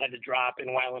 Weiland had to drop, and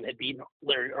Weiland had beaten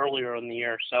Larry earlier in the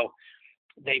year. So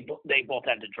they both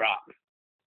had to drop.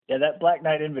 Yeah, that Black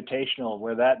Knight Invitational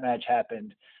where that match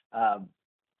happened, I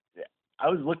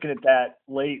was looking at that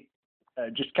late,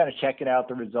 just kind of checking out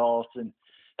the results. And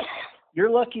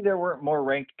you're lucky there weren't more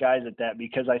ranked guys at that,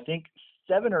 because I think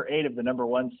 7 or 8 of the number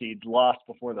 1 seeds lost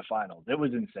before the finals. It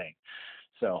was insane.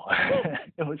 So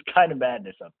it was kind of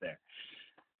madness up there.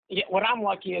 Yeah, what I'm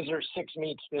lucky is there's 6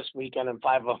 meets this weekend and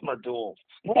 5 of them are duels.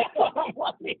 That's what I'm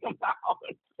lucky about.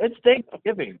 It's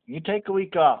Thanksgiving. You take a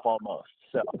week off almost.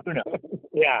 So who knows?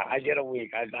 Yeah, I get a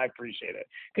week. I appreciate it.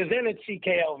 Because then it's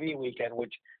CKLV weekend,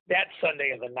 which that Sunday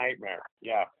is a nightmare.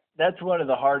 Yeah. That's one of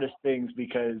the hardest things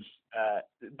because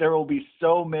there will be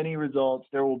so many results.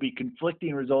 There will be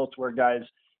conflicting results where guys,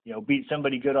 beat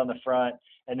somebody good on the front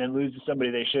and then lose to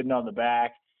somebody they shouldn't on the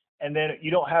back. And then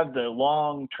you don't have the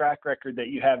long track record that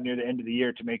you have near the end of the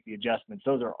year to make the adjustments.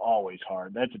 Those are always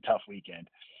hard. That's a tough weekend.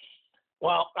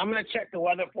 Well, I'm going to check the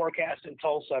weather forecast in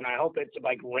Tulsa, and I hope it's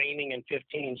like raining and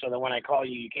 15 so that when I call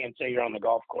you, you can't say you're on the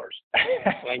golf course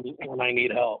when I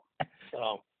need help.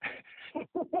 So.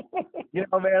 Man,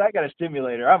 I got a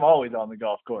simulator. I'm always on the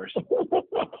golf course.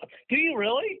 Do you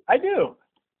really? I do.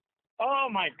 Oh,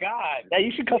 my God. Yeah,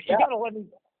 you should come You down. gotta let me,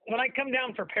 when I come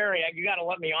down for Perry, you got to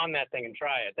let me on that thing and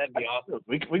try it. That'd be awesome.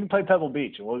 We can play Pebble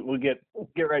Beach, and we'll get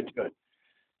right to it.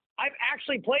 I've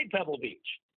actually played Pebble Beach.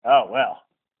 Oh, well.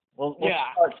 We'll see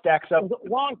how it stacks up. It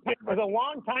was a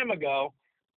long time ago,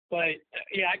 but,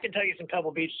 yeah, I can tell you some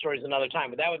Pebble Beach stories another time,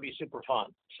 but that would be super fun.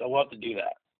 So we'll have to do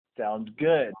that. Sounds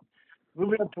good.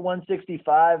 Moving up to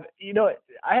 165,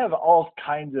 I have all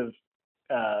kinds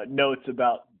of notes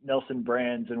about Nelson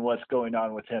Brands and what's going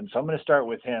on with him. So I'm going to start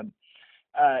with him.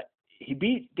 He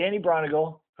beat Danny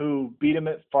Bronigal, who beat him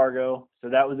at Fargo. So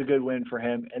that was a good win for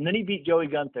him. And then he beat Joey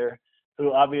Gunther,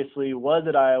 who obviously was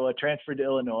at Iowa, transferred to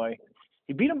Illinois.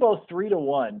 He beat them both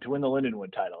 3-1 to win the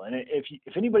Lindenwood title. And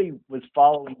if anybody was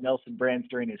following Nelson Brands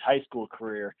during his high school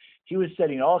career, he was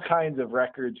setting all kinds of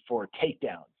records for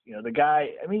takedowns. The guy,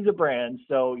 he's a brand,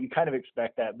 so you kind of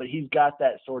expect that, but he's got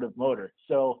that sort of motor.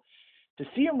 So to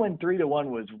see him win 3-1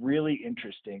 was really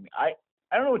interesting. I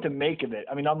don't know what to make of it.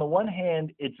 On the one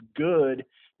hand, it's good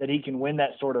that he can win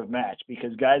that sort of match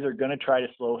because guys are going to try to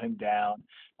slow him down.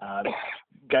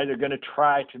 Guys are going to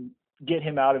try to get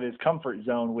him out of his comfort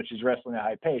zone, which is wrestling at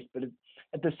high pace. But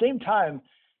at the same time,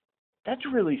 that's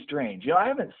really strange. I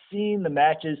haven't seen the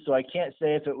matches, so I can't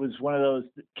say if it was one of those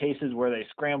cases where they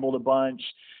scrambled a bunch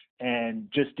and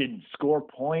just didn't score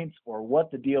points or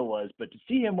what the deal was. But to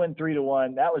see him win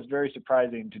 3-1, that was very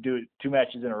surprising. To do it 2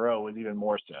 matches in a row was even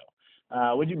more so.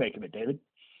 What'd you make of it, David?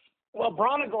 Well,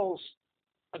 Bronigal's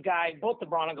a guy. Both the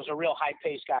Bronigals are real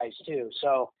high-paced guys too.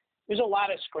 So there's a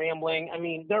lot of scrambling.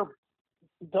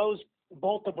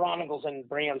 Both the Bronigals and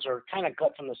Brands are kind of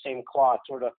cut from the same cloth,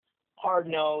 sort of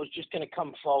hard-nosed, just going to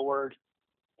come forward.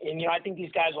 And, I think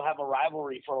these guys will have a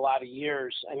rivalry for a lot of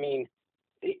years.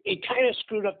 It kind of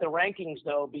screwed up the rankings,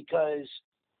 though, because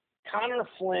Connor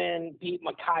Flynn beat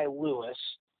Mekhi Lewis.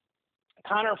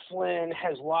 Connor Flynn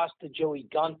has lost to Joey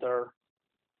Gunther,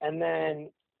 and then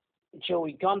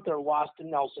Joey Gunther lost to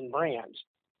Nelson Brands.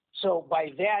 So by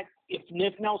that, if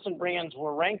Nelson Brands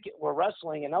were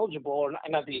wrestling ineligible, or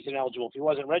not that he's ineligible, if he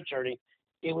wasn't redshirting,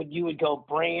 you would go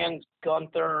Brands,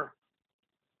 Gunther,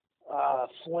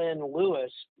 Flynn,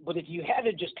 Lewis. But if you had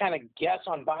to just kind of guess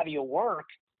on body of work,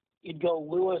 you'd go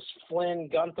Lewis, Flynn,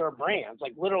 Gunther, Brands,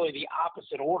 like literally the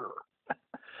opposite order.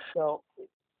 So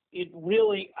it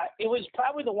was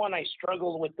probably the one I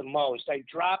struggled with the most. I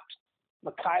dropped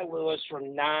Mekhi Lewis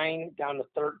from 9 down to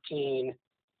 13,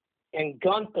 and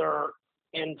Gunther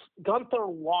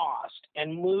lost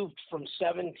and moved from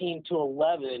 17 to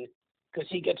 11 because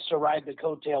he gets to ride the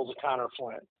coattails of Connor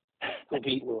Flynn, who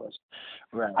beat Lewis.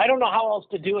 Right. I don't know how else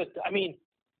to do it.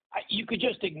 You could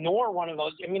just ignore one of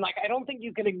those. I don't think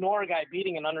you can ignore a guy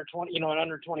beating an under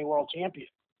 20 world champion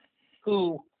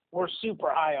who we're super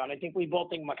high on. I think we both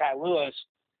think Mekhi Lewis.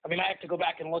 I have to go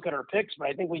back and look at our picks, but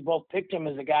I think we both picked him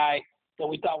as a guy that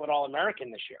we thought would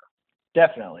All-American this year.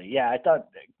 Definitely. Yeah, I thought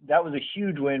that was a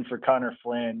huge win for Connor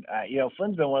Flynn.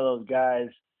 Flynn's been one of those guys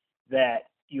that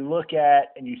you look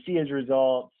at and you see his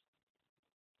results,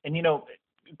 and,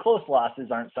 close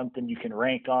losses aren't something you can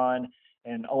rank on.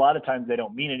 And a lot of times they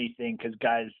don't mean anything because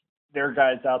there are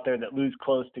guys out there that lose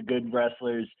close to good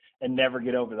wrestlers and never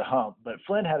get over the hump. But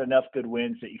Flynn had enough good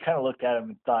wins that you kind of looked at him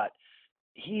and thought,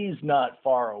 he's not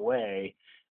far away.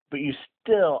 But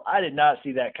I did not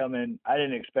see that coming. I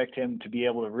didn't expect him to be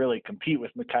able to really compete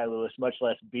with Mekhi Lewis, much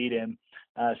less beat him.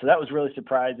 So that was really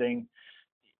surprising.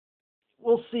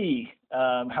 We'll see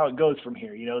how it goes from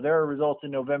here. There are results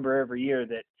in November every year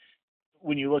that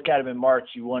when you look at him in March,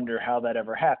 you wonder how that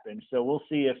ever happened. So we'll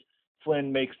see if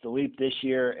Flynn makes the leap this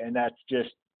year and that's just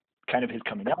kind of his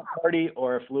coming out party,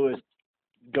 or if Lewis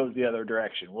goes the other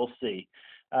direction. We'll see.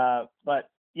 But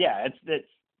yeah, it's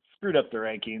screwed up the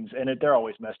rankings, and they're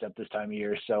always messed up this time of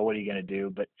year. So what are you going to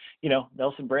do? But,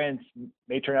 Nelson Brands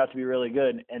may turn out to be really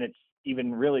good, and it's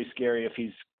even really scary if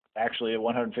he's actually a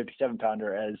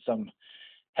 157-pounder, as some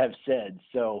have said.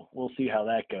 So we'll see how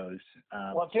that goes.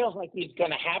 Well, it feels like he's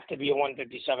going to have to be a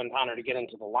 157-pounder to get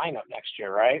into the lineup next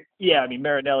year, right? Yeah, I mean,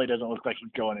 Marinelli doesn't look like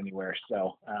he's going anywhere.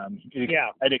 So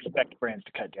I'd expect Brands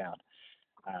to cut down.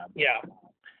 Yeah.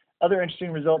 Other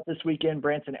interesting result this weekend,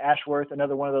 Branson Ashworth,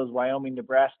 another one of those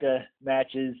Wyoming-Nebraska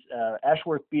matches.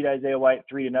 Ashworth beat Isaiah White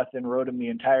 3-0, rode him the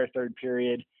entire third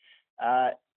period.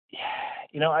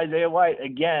 Isaiah White,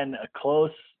 again, a close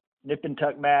nip and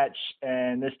tuck match,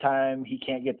 and this time he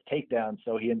can't get the takedown,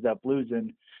 so he ends up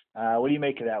losing. What do you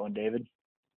make of that one, David?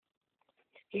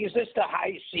 He's just a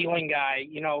high ceiling guy.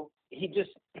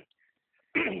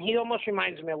 He almost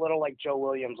reminds me a little like Joe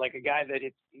Williams, like a guy that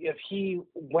if he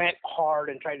went hard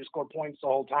and tried to score points the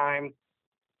whole time,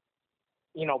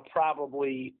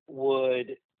 probably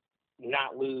would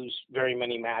not lose very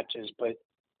many matches. But,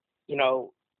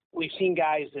 we've seen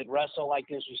guys that wrestle like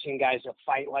this. We've seen guys that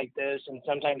fight like this, and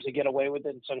sometimes they get away with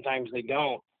it and sometimes they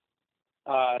don't.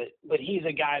 But he's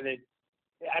a guy that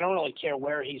I don't really care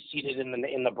where he's seated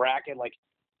in the bracket. Like,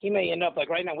 he may end up, like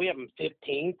right now we have him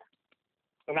 15th.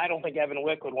 And I don't think Evan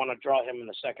Wick would want to draw him in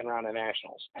the second round of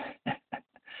nationals.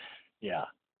 Yeah.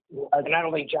 And I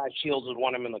don't think Josh Shields would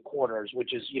want him in the quarters,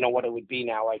 which is, what it would be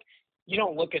now. Like, you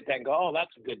don't look at that and go, oh,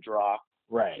 that's a good draw.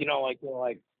 Right.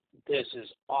 Like this is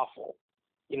awful.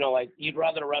 Like you'd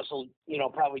rather wrestle,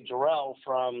 probably Jarrell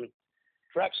from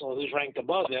Drexel, who's ranked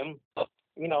above him,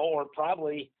 or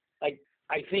probably, like,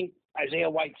 I think Isaiah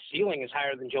White's ceiling is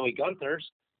higher than Joey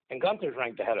Gunther's, and Gunther's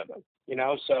ranked ahead of him,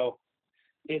 so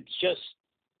it's just,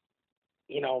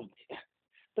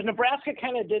 but Nebraska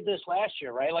kind of did this last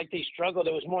year, right? Like they struggled.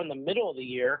 It was more in the middle of the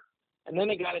year, and then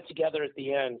they got it together at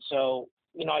the end. So,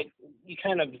 you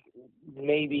kind of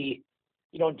maybe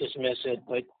you don't dismiss it,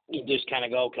 but you just kind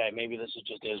of go, okay, maybe this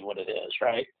just is what it is,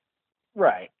 right?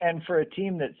 Right. And for a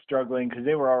team that's struggling, because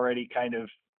they were already kind of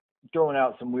throwing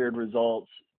out some weird results,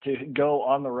 to go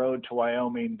on the road to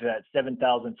Wyoming to that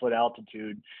 7,000-foot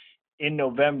altitude in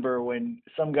November when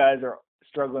some guys are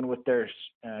struggling with their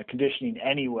conditioning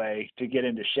anyway to get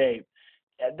into shape,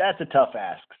 that's a tough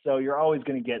ask. So you're always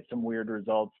going to get some weird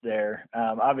results there.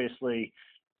 Obviously,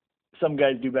 some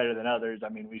guys do better than others. I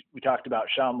mean, we talked about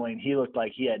Shamlin. He looked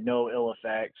like he had no ill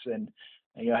effects and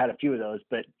had a few of those.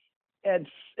 But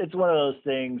it's one of those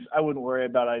things. I wouldn't worry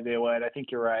about Isaiah White. I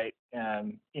think you're right.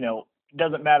 It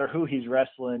doesn't matter who he's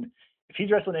wrestling. If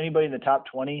he's wrestling anybody in the top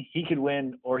 20, he could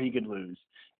win or he could lose.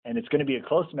 And it's going to be a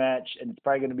close match, and it's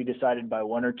probably going to be decided by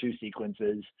one or two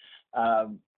sequences.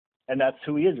 And that's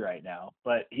who he is right now.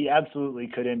 But he absolutely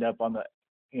could end up on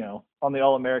the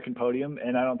All-American podium,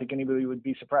 and I don't think anybody would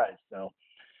be surprised. So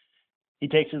he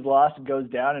takes his loss and goes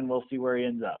down, and we'll see where he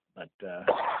ends up. But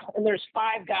and there's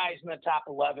 5 guys in the top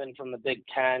 11 from the Big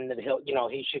Ten that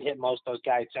he should hit most of those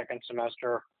guys second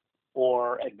semester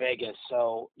or at Vegas.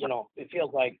 So, it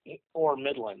feels like, or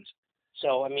Midlands.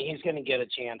 So, I mean, he's going to get a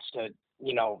chance to,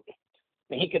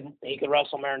 he could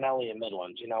wrestle Marinelli in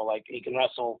Midlands, like he can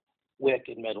wrestle Wick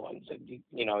in Midlands. He's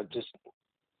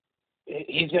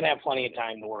going to have plenty of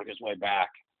time to work his way back.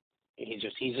 He's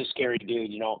a scary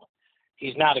dude,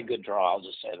 He's not a good draw, I'll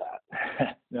just say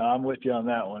that. No, I'm with you on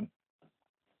that one.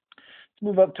 Let's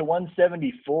move up to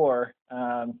 174.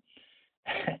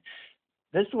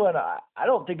 This one, I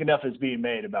don't think enough is being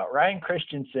made about Ryan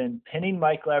Christensen pinning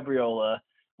Mike Labriola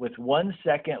with 1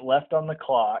 second left on the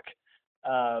clock.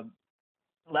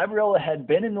 Labriola had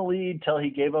been in the lead till he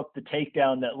gave up the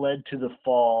takedown that led to the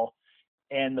fall,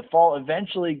 and the fall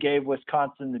eventually gave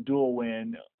Wisconsin the dual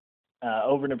win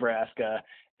over Nebraska.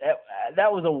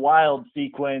 That was a wild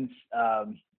sequence.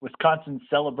 Wisconsin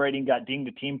celebrating, got dinged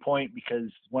a team point because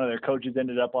one of their coaches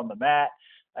ended up on the mat.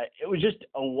 It was just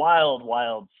a wild,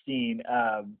 wild scene.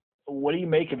 What do you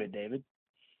make of it, David?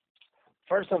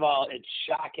 First of all, it's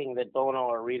shocking that Bono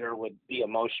or Reeder would be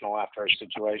emotional after a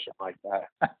situation like that.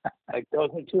 Like, those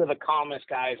are two of the calmest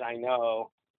guys I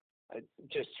know.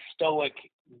 Just stoic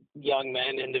young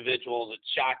men, individuals.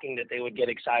 It's shocking that they would get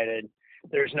excited.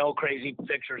 There's no crazy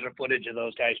pictures or footage of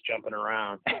those guys jumping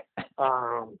around.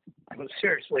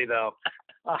 Seriously, though.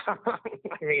 I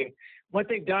mean, what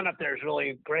they've done up there is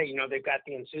really great. They've got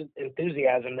the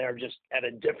enthusiasm there just at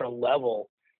a different level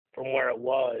from where it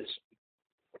was.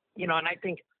 And I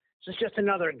think this is just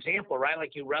another example, right?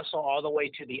 Like, you wrestle all the way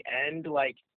to the end.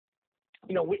 Like,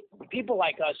 people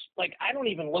like us, like, I don't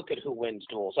even look at who wins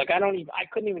duels. Like, I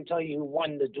couldn't even tell you who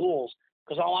won the duels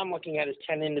because all I'm looking at is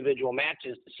 10 individual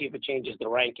matches to see if it changes the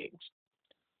rankings.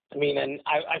 I mean, and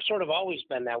I've sort of always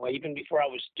been that way. Even before I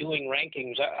was doing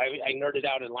rankings, I nerded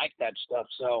out and liked that stuff.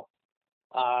 So,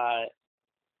 but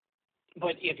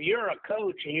if you're a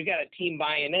coach and you got a team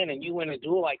buying in and you win a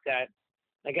duel like that,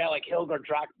 a guy like Hilger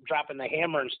dropping the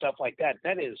hammer and stuff like that,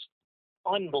 that is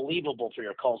unbelievable for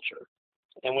your culture.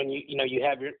 And when you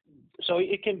have so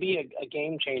it can be a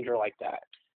game changer like that.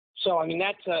 So, I mean,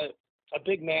 that's a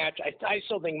big match. I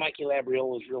still think Mikey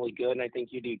Labriola is really good, and I think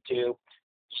you do too.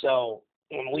 So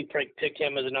we picked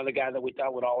him as another guy that we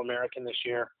thought would All-American this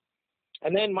year.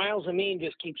 And then Miles Amin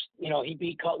just keeps, he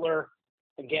beat Cutler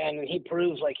again, and he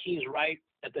proves like he's right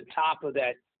at the top of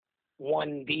that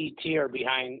 1B tier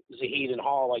behind Zahid and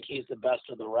Hall. Like he's the best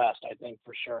of the rest, I think,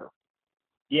 for sure.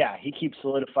 Yeah, he keeps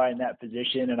solidifying that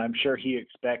position, and I'm sure he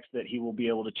expects that he will be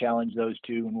able to challenge those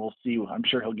two, and we'll see. I'm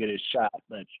sure he'll get his shot.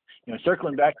 But,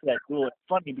 circling back to that duel, it's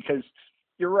funny because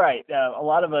you're right. A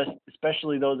lot of us,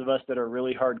 especially those of us that are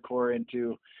really hardcore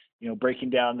into, breaking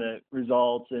down the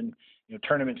results and,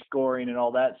 tournament scoring and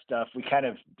all that stuff, we kind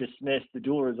of dismiss the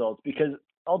duel results because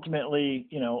ultimately,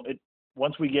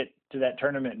 once we get to that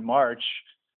tournament in March,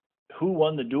 who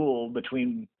won the duel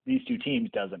between these two teams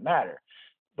doesn't matter.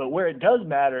 But where it does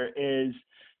matter is,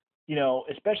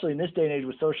 especially in this day and age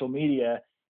with social media,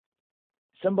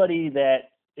 somebody that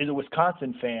is a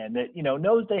Wisconsin fan that,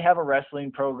 knows they have a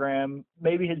wrestling program,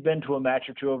 maybe has been to a match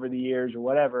or two over the years or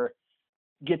whatever,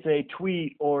 gets a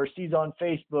tweet or sees on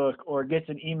Facebook or gets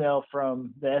an email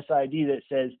from the SID that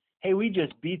says, hey, we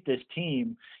just beat this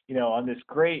team, on this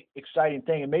great, exciting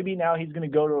thing. And maybe now he's going to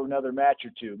go to another match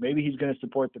or two. Maybe he's going to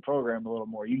support the program a little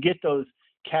more. You get those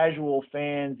casual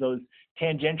fans, those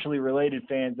tangentially related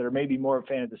fans that are maybe more a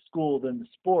fan of the school than the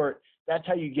sport. That's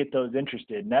how you get those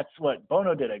interested. And that's what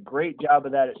Bono did a great job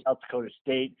of that at South Dakota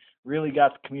State, really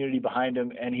got the community behind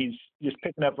him, and he's just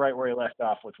picking up right where he left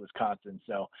off with Wisconsin.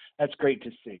 So that's great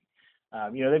to see.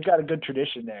 They've got a good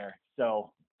tradition there.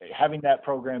 So having that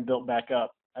program built back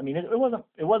up, I mean, it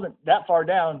wasn't that far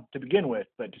down to begin with,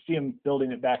 but to see them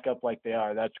building it back up like they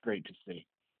are, that's great to see.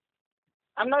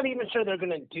 I'm not even sure they're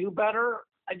going to do better.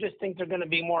 I just think they're going to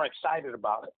be more excited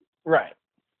about it. Right.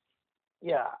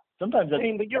 Yeah. Sometimes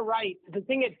but you're right. The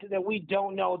thing that we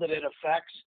don't know that it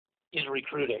affects is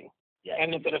recruiting. Yeah.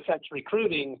 And if it affects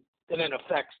recruiting, then it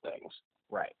affects things.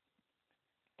 Right.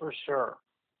 For sure.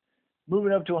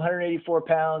 Moving up to 184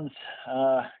 pounds,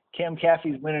 Cam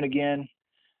Caffey's winning again.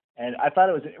 And I thought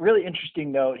it was a really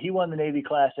interesting note. He won the Navy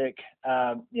Classic.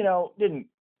 Didn't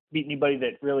beat anybody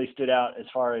that really stood out as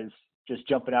far as just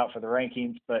jumping out for the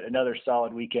rankings, but another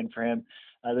solid weekend for him.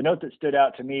 The note that stood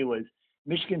out to me was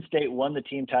Michigan State won the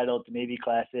team title at the Navy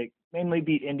Classic, mainly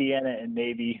beat Indiana and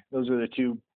Navy. Those were the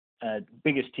two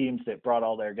biggest teams that brought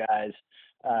all their guys.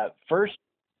 First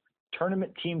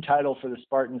tournament team title for the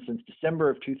Spartans since December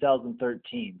of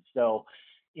 2013. So,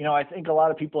 I think a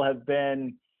lot of people have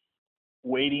been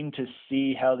waiting to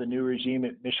see how the new regime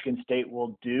at Michigan State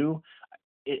will do.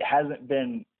 It hasn't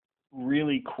been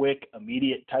really quick,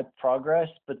 immediate type progress,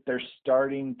 but they're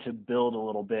starting to build a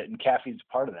little bit, and Caffey's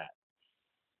a part of that.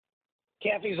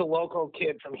 Caffey's a local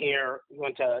kid from here. He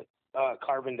went to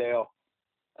Carbondale.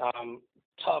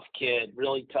 Tough kid,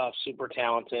 really tough, super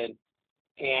talented.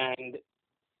 And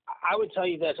I would tell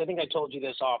you this, I think I told you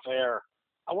this off air.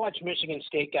 I watch Michigan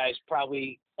State guys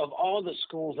probably, of all the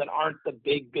schools that aren't the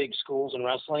big schools in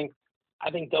wrestling, I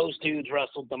think those dudes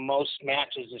wrestled the most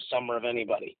matches this summer of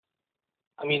anybody.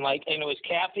 I mean, and it was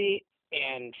Caffey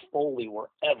and Foley were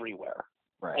everywhere.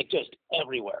 Right. Like just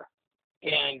everywhere.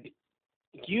 And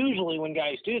usually when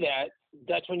guys do that,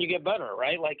 that's when you get better,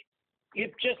 right? Like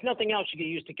if just nothing else, you get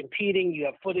used to competing, you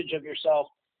have footage of yourself,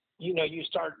 you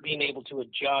start being able to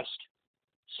adjust.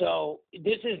 So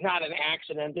this is not an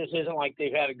accident. This isn't like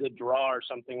they've had a good draw or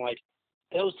something. Like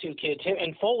those two kids,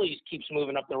 and Foley keeps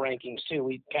moving up the rankings too.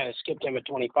 We kind of skipped him at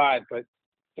 25, but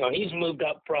he's moved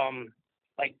up from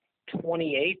like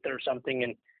 28th or something,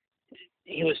 and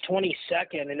he was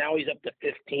 22nd, and now he's up to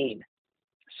 15.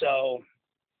 So,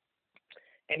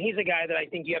 and he's a guy that I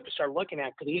think you have to start looking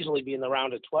at, could easily be in the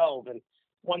round of 12, and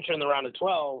once you're in the round of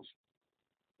 12,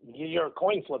 you're a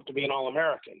coin flip to be an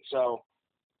All-American. So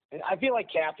I feel like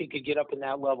Caffey could get up in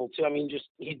that level too. I mean,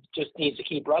 he just needs to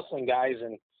keep wrestling guys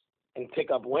and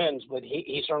pick up wins, but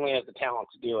he certainly has the talent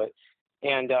to do it.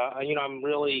 And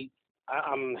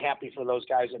I'm happy for those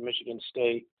guys at Michigan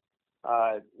State.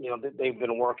 They've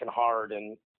been working hard,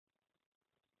 and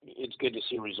it's good to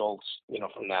see results,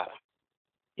 from that.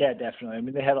 Yeah, definitely. I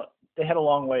mean, they had a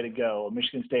long way to go.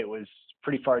 Michigan State was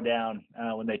pretty far down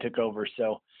when they took over,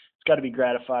 so it's got to be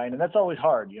gratifying, and that's always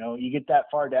hard. You get that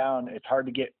far down, it's hard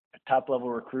to get top level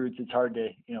recruits. It's hard to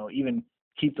even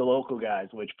keep the local guys,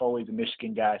 which Foley's a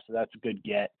Michigan guy, so that's a good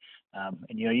get.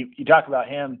 And you talk about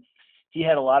him. He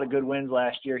had a lot of good wins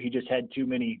last year. He just had too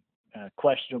many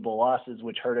questionable losses,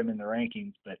 which hurt him in the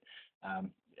rankings. But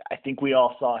I think we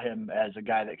all saw him as a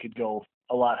guy that could go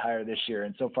a lot higher this year.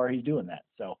 And so far he's doing that.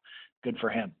 So good for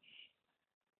him.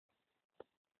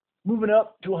 Moving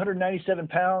up to 197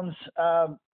 pounds.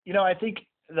 I think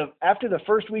after the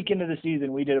first weekend of the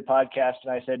season, we did a podcast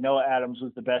and I said Noah Adams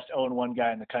was the best 0-1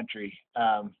 guy in the country.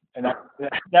 And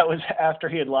that was after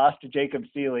he had lost to Jacob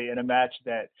Seeley in a match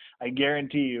that I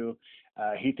guarantee you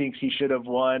he thinks he should have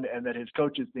won and that his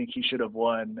coaches think he should have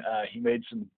won. He made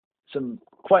some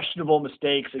questionable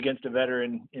mistakes against a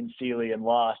veteran in Seeley and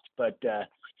lost, but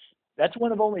that's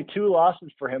one of only 2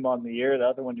 losses for him on the year. The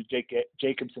other one to Jake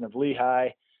Jacobson of Lehigh.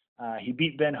 He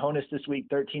beat Ben Honus this week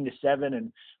 13-7.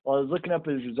 And while I was looking up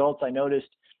his results, I noticed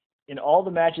in all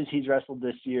the matches he's wrestled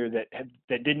this year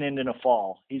that didn't end in a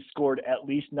fall, he's scored at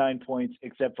least 9 points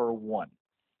except for 1.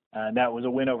 And that was a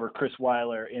win over Chris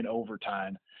Weiler in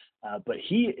overtime. But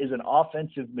he is an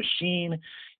offensive machine.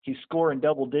 He's scoring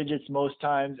double digits most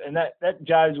times. And that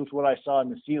jives with what I saw in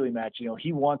the Seeley match.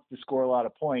 He wants to score a lot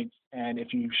of points. And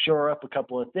if you shore up a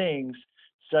couple of things,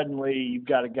 suddenly you've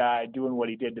got a guy doing what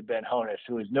he did to Ben Honus,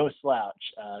 who is no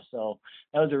slouch. So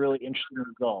that was a really interesting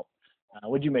result.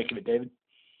 What'd you make of it, David?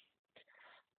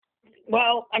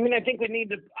 Well, I mean, I think I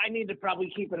need to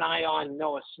probably keep an eye on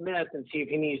Noah Smith and see if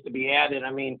he needs to be added.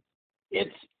 I mean,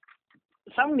 it's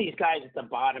some of these guys at the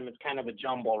bottom, it's kind of a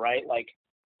jumble, right? Like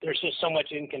there's just so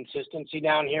much inconsistency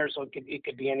down here. So it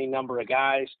could be any number of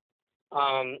guys.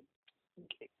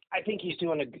 I think he's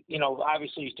doing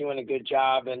obviously he's doing a good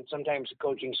job, and sometimes the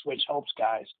coaching switch helps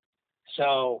guys.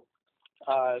 So,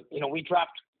 we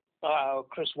dropped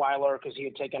Chris Weiler because he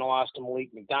had taken a loss to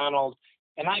Malik McDonald,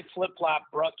 and I flip-flopped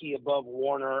Brucky above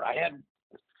Warner. I had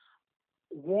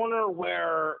Warner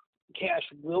where Cash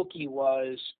Wilkie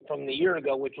was from the year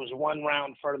ago, which was 1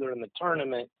 round further in the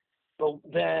tournament, but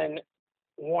then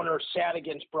Warner sat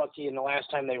against Brucky, and the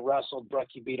last time they wrestled,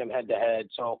 Brucky beat him head-to-head.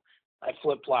 So I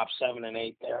flip-flopped 7 and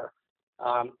 8 there.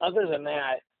 Other than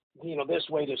that, this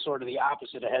weight is sort of the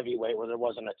opposite of heavyweight where there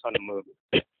wasn't a ton of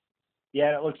movement. Yeah,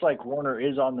 and it looks like Warner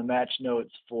is on the match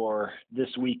notes for this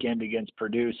weekend against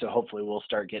Purdue, so hopefully we'll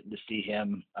start getting to see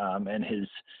him and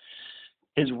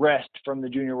his rest from the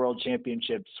Junior World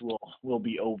Championships will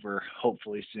be over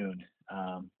hopefully soon.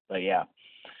 But yeah,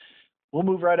 we'll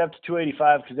move right up to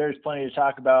 285 because there's plenty to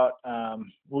talk about.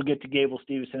 We'll get to Gable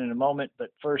Steveson in a moment,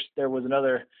 but first there was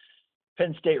another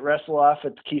Penn State wrestle-off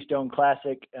at the Keystone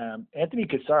Classic. Anthony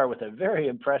Cassar with a very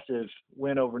impressive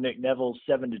win over Nick Neville,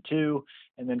 7-2,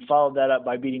 and then followed that up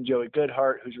by beating Joey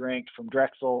Goodhart, who's ranked from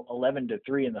Drexel,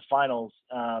 11-3 in the finals.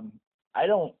 I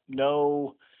don't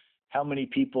know how many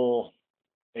people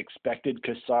expected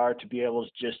Cassar to be able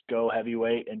to just go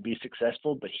heavyweight and be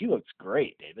successful, but he looks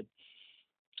great, David.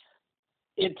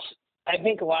 I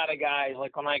think a lot of guys,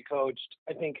 like when I coached,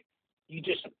 I think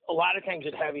a lot of times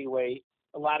at heavyweight,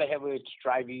 a lot of heavyweights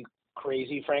drive you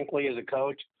crazy, frankly, as a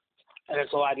coach. And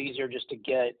it's a lot easier just to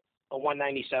get a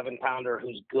 197 pounder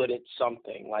who's good at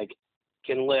something, like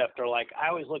can lift, or like I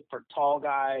always look for tall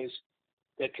guys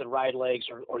that could ride legs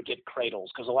or get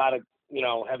cradles. Cause a lot of,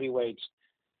 heavyweights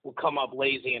will come up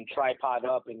lazy and tripod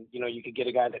up, and, you could get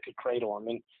a guy that could cradle them.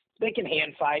 And they can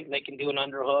hand fight and they can do an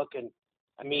underhook. And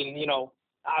I mean,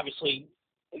 obviously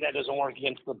that doesn't work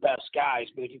against the best guys,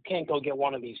 but if you can't go get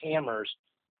one of these hammers,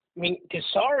 I mean,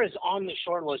 Cassar is on the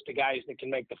short list of guys that can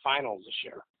make the finals this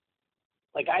year.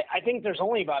 Like, I think there's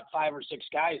only about 5 or 6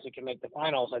 guys that can make the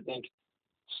finals. I think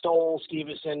Stoll,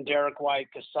 Stevenson, Derek White,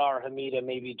 Cassar, Hamida,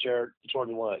 maybe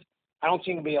Jordan Wood. I don't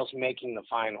see anybody else making the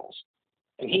finals.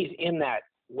 And he's in that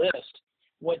list.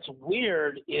 What's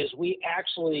weird is we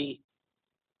actually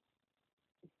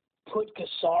put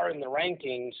Cassar in the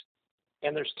rankings,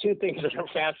 and there's 2 things that are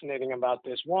fascinating about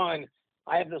this. One,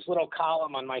 I have this little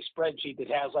column on my spreadsheet that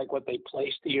has like what they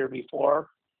placed the year before.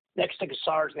 Next to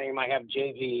Cassar's name, I have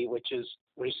JV, which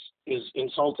is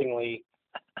insultingly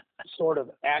sort of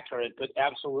accurate, but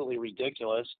absolutely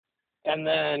ridiculous. And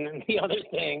then the other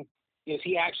thing is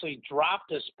he actually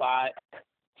dropped a spot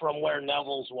from where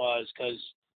Neville's was because,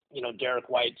 Derek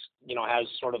White's, has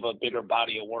sort of a bigger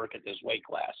body of work at this weight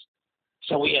class.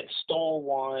 So we had Stoll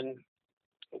 1,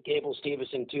 Gable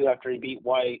Steveson 2 after he beat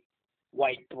White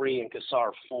 3, and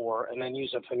Cassar 4, and then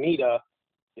Yusuf Hamida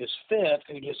is 5th,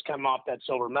 who just come off that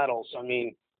silver medal. So, I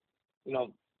mean,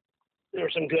 there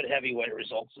were some good heavyweight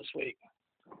results this week.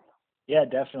 Yeah,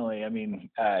 definitely. I mean,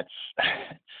 I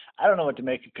don't know what to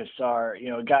make of Cassar.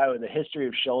 A guy with a history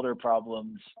of shoulder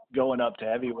problems going up to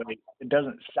heavyweight. It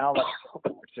doesn't sound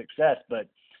like success, but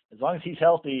as long as he's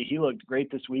healthy, he looked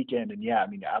great this weekend. And yeah, I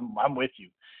mean, I'm with you.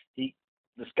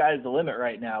 The sky's the limit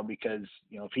right now because,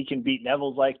 if he can beat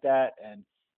Neville's like that and,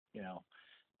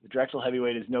 the Drexel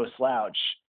heavyweight is no slouch,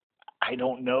 I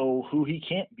don't know who he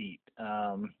can't beat.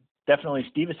 definitely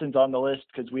Stevenson's on the list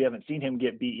because we haven't seen him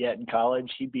get beat yet in college.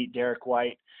 He beat Derek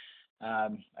White. I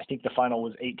think the final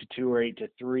was 8-2 or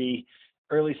 8-3.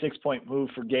 Early 6-point move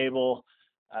for Gable.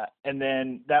 And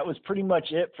then that was pretty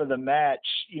much it for the match.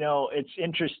 It's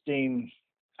interesting.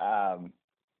 I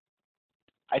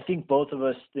think both of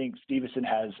us think Stevenson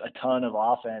has a ton of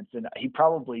offense, and he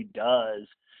probably does.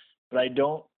 But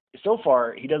so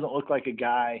far, he doesn't look like a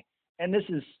guy, and this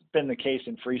has been the case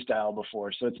in freestyle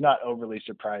before, so it's not overly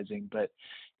surprising. But,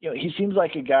 he seems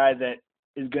like a guy that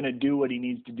is going to do what he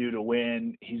needs to do to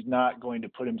win. He's not going to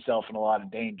put himself in a lot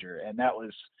of danger. And that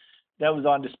was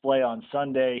on display on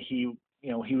Sunday. He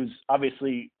was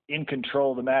obviously in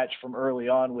control of the match from early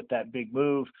on with that big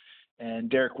move, and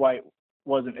Derek White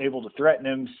wasn't able to threaten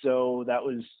him. So that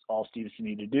was all Stevenson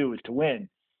needed to do, was to win.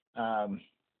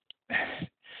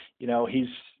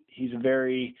 He's a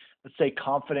very, let's say,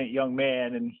 confident young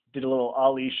man, and did a little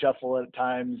Ali shuffle at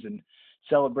times and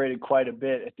celebrated quite a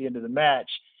bit at the end of the match,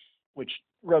 which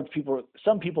rubbed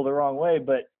some people the wrong way,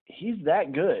 but he's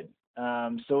that good.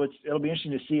 So it'll be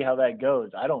interesting to see how that goes.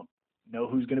 I don't know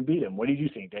who's going to beat him. What do you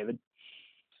think, David?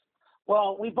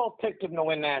 Well, we both picked him to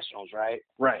win nationals, right?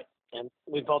 Right. And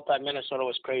we both thought Minnesota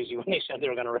was crazy when they said they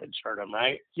were going to redshirt him,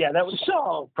 right? Yeah, that was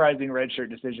a surprising redshirt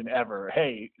decision ever.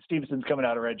 Hey, Stevenson's coming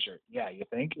out of redshirt. Yeah, you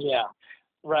think? Yeah,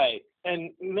 right.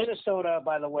 And Minnesota,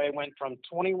 by the way, went from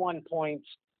 21 points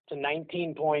to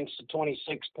 19 points to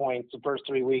 26 points the first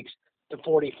 3 weeks to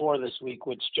 44 this week,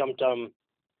 which jumped them,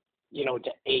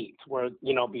 to 8th, where,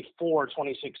 before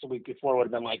 26 the week before would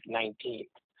have been like 19th.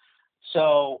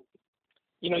 So,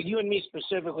 you and me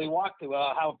specifically walked through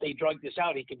how if they drug this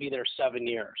out, he could be there 7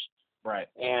 years. Right.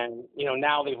 And,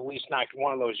 now they've at least knocked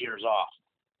one of those years off.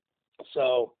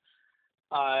 So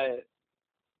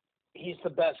he's the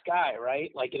best guy,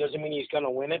 right? Like, it doesn't mean he's going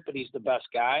to win it, but he's the best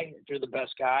guy. If you're the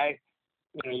best guy,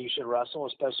 you should wrestle,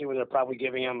 especially when they're probably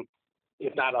giving him,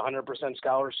 if not 100%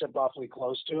 scholarship, awfully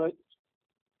close to it.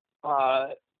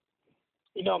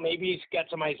 Maybe he's got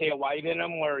some Isaiah White in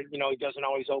him where, he doesn't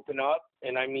always open up.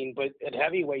 And but at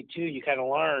heavyweight too, you kind of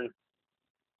learn,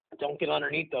 don't get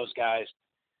underneath those guys.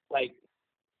 Like,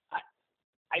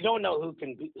 I don't know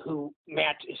who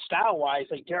match style wise,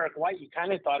 like Derek White, you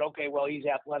kind of thought, okay, well, he's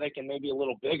athletic and maybe a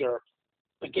little bigger,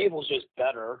 but Gable's just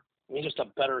better. He's just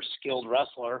a better skilled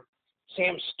wrestler.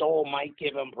 Sam Stoll might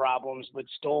give him problems, but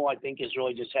Stoll, I think, is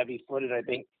really just heavy footed. I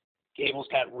think Gable's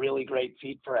got really great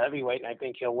feet for heavyweight, and I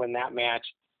think he'll win that match.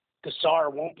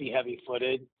 Kassar won't be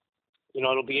heavy-footed.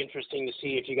 It'll be interesting to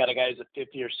see if you got a guy who's a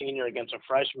 50-year senior against a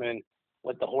freshman,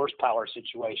 what the horsepower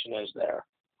situation is there.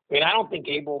 I mean, I don't think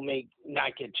Gable may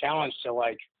not get challenged to,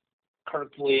 like,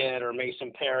 Kirk Fleet or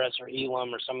Mason Paris or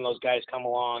Elam or some of those guys come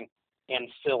along and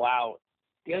fill out.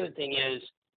 The other thing is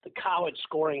the college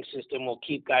scoring system will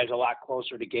keep guys a lot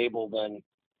closer to Gable than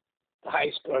the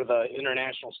high school or the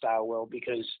international style will,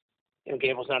 because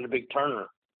Gable's not a big turner.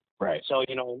 Right. So,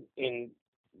 in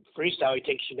freestyle, he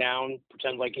takes you down,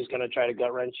 pretends like he's going to try to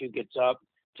gut wrench you, gets up,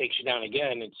 takes you down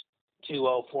again. It's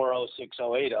 2-0, 4-0,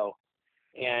 6-0, 8-0.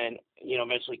 And,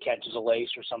 eventually catches a lace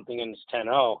or something and it's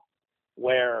 10-0.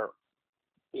 Where,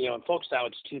 in folk style,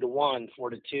 it's 2-1,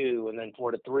 4-2, and then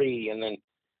 4-3. And then,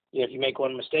 if you make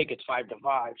one mistake, it's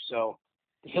 5-5. So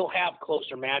he'll have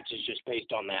closer matches just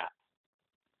based on that.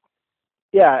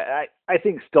 Yeah, I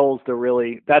think Stoll's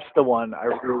that's the one I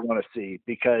really want to see,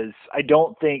 because I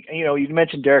don't think, you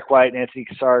mentioned Derek White and Anthony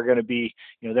Kassar are going to be,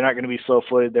 they're not going to be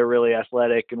slow-footed, they're really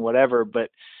athletic and whatever, but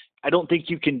I don't think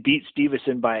you can beat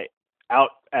Stevenson by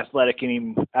out-athleticing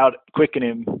him, out-quicking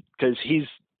him, because he's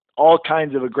all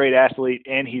kinds of a great athlete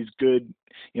and he's good,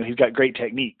 he's got great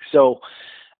technique. So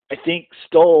I think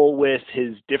Stoll, with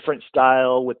his different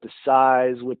style, with the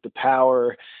size, with the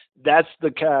power, that's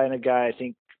the kind of guy I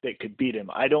think that could beat him.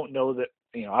 I don't know that,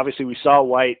 obviously we saw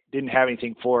White didn't have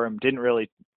anything for him, didn't really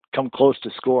come close to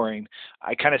scoring.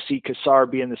 I kind of see Kassar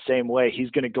being the same way.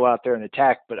 He's going to go out there and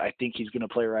attack, but I think he's going to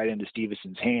play right into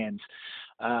Stevenson's hands.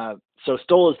 So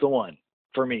Stoll is the one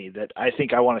for me that I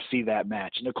think I want to see that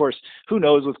match. And of course, who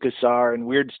knows with Kassar, and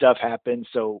weird stuff happens.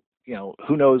 So,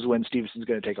 who knows when Stevenson's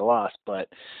going to take a loss, but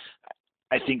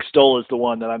I think Stoll is the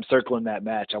one that I'm circling that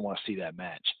match. I want to see that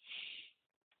match.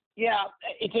 Yeah,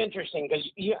 it's interesting because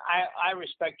I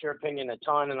respect your opinion a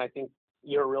ton, and I think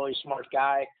you're a really smart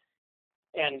guy,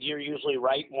 and you're usually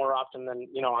right more often than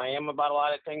I am about a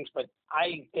lot of things. But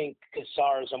I think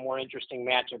Kassar is a more interesting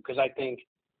matchup because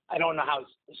I don't know how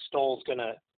Stoll's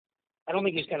gonna. I don't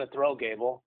think he's gonna throw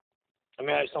Gable. I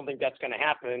mean, I just don't think that's gonna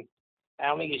happen. I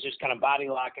don't think he's just gonna body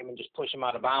lock him and just push him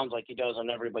out of bounds like he does on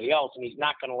everybody else, and he's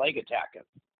not gonna leg attack him.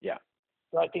 Yeah.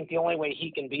 So I think the only way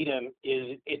he can beat him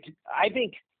is I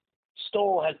think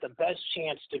Stoll has the best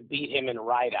chance to beat him in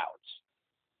rideouts.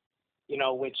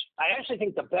 Which I actually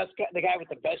think the guy with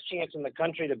the best chance in the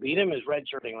country to beat him is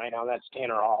redshirting right now. That's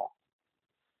Tanner Hall.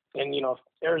 And, if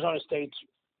Arizona State's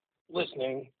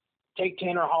listening, take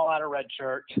Tanner Hall out of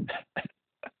redshirt,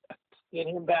 get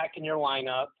him back in your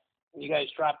lineup. You guys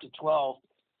drop to 12.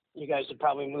 You guys would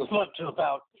probably move up to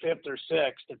about 5th or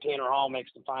 6th if Tanner Hall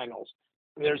makes the finals.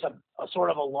 There's a sort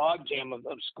of a log jam of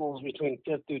schools between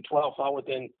 5th through 12th, all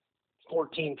within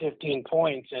 14, 15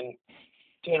 points, and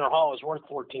Tanner Hall is worth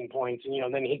 14 points.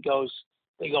 And, then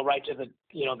they go right to the,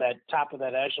 that top of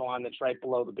that echelon that's right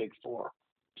below the Big Four.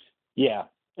 Yeah.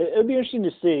 It'll be interesting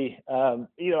to see.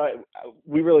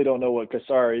 We really don't know what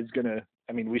Cassar is going to –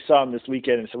 I mean, we saw him this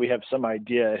weekend, and so we have some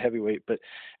idea at heavyweight, but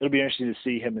it'll be interesting to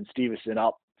see him and Stevenson.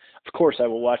 Of course, I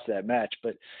will watch that match.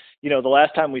 But, the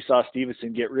last time we saw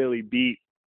Stevenson get really beat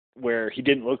where he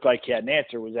didn't look like he had an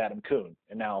answer was Adam Kuhn.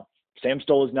 And now Sam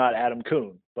Stoll is not Adam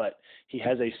Kuhn, but he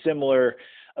has a similar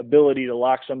ability to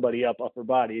lock somebody up upper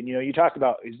body. And, you talk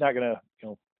about he's not going to,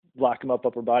 lock him up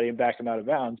upper body and back him out of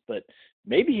bounds, but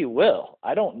maybe he will.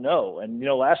 I don't know. And,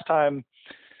 last time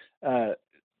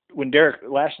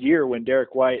last year when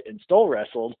Derek White and Stoll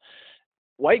wrestled,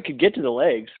 White could get to the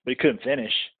legs, but he couldn't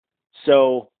finish.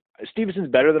 So Stevenson's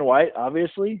better than White,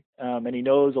 obviously, and he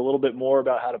knows a little bit more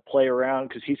about how to play around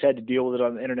because he's had to deal with it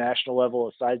on the international level,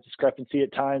 a size discrepancy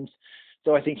at times.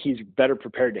 So I think he's better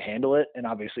prepared to handle it, and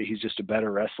obviously he's just a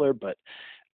better wrestler. But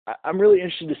I'm really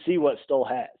interested to see what Stoll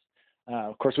has.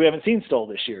 Of course, we haven't seen Stoll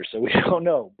this year, so we don't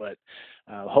know. But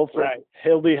hopefully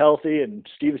he'll be healthy and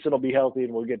Stevenson will be healthy,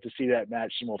 and we'll get to see that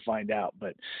match and we'll find out.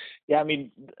 But, yeah, I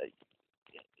mean,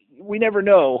 we never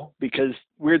know because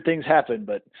weird things happen.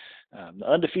 But the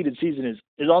undefeated season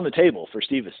is on the table for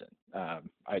Stevenson.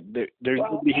 There's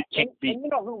nobody he can't beat.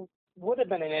 And who would have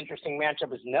been an interesting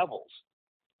matchup is Neville's.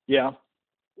 Yeah.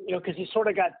 Because he's sort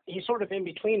of in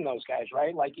between those guys,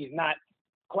 right? Like he's not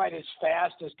quite as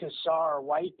fast as Cassar or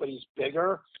White, but he's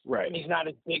bigger. Right. And he's not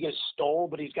as big as Stoll,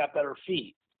 but he's got better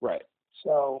feet. Right.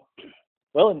 So.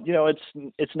 Well, and,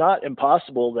 it's not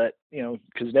impossible that,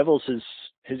 because Neville's has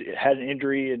had an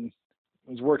injury and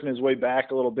was working his way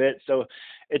back a little bit. So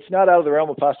it's not out of the realm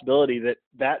of possibility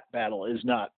that battle is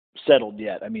not settled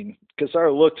yet. I mean,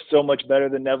 Cassar looked so much better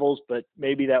than Neville's, but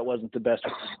maybe that wasn't the best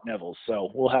for Neville's.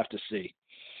 So we'll have to see.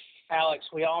 Alex,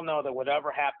 we all know that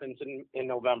whatever happens in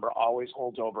November always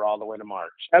holds over all the way to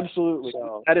March. Absolutely.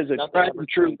 So that is a tried and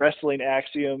true wrestling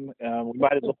axiom. We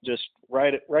might as well just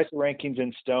write the rankings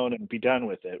in stone and be done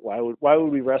with it. Why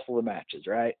would we wrestle the matches,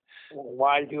 right?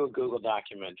 Why do a Google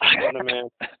document? Just put them in,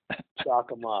 chalk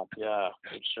them up. Yeah,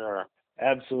 for sure.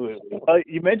 Absolutely. Well,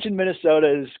 you mentioned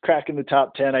Minnesota is cracking the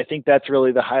top 10. I think that's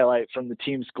really the highlight from the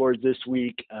team scores this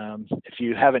week. If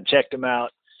you haven't checked them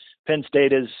out, Penn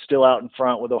State is still out in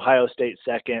front with Ohio State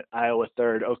second, Iowa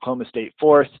third, Oklahoma State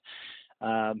fourth.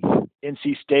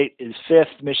 NC State is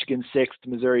fifth, Michigan sixth,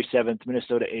 Missouri seventh,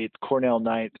 Minnesota eighth, Cornell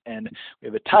ninth, and we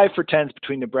have a tie for 10th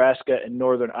between Nebraska and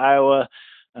Northern Iowa.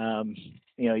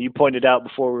 You pointed out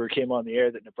before we came on the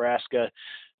air that Nebraska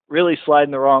really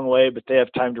sliding the wrong way, but they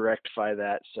have time to rectify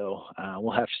that. So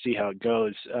we'll have to see how it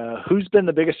goes. Who's been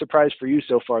the biggest surprise for you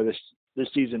so far this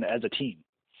season as a team?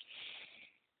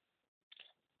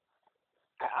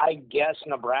 I guess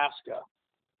Nebraska.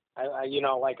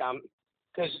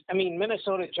 Because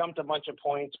Minnesota jumped a bunch of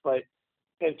points, but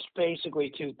it's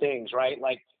basically two things, right?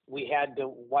 Like we had to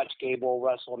watch Gable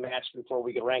wrestle a match before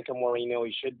we could rank him where we know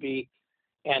he should be,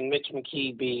 and Mitch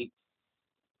McKee beat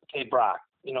K. Brock.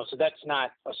 So that's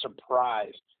not a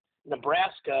surprise.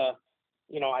 Nebraska,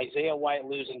 Isaiah White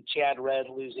losing, Chad Red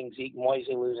losing, Zeke Moise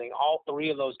losing, all three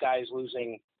of those guys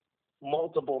losing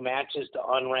multiple matches to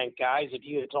unranked guys. If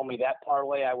you had told me that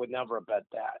parlay, I would never have bet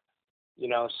that.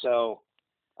 So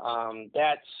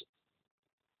that's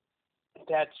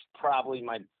probably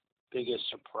my biggest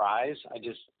surprise.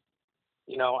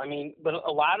 But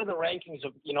a lot of the rankings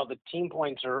of, the team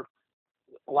points are,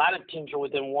 a lot of teams are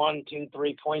within 1, 2,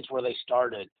 3 points where they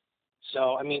started.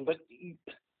 So, but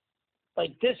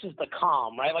like this is the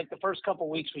calm, right? Like the first couple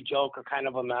of weeks we joke are kind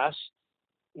of a mess.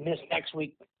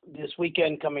 This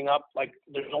weekend coming up, like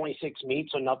there's only 6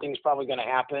 meets, so nothing's probably going to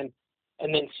happen.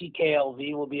 And then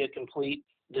CKLV will be a complete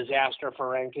disaster for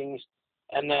rankings.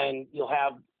 And then you'll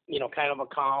have, kind of a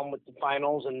calm with the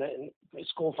finals and the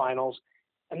school finals.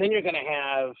 And then you're going to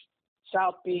have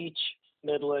South Beach,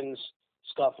 Midlands,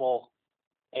 scuffle,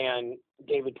 and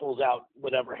David pulls out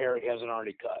whatever hair he hasn't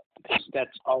already cut. Because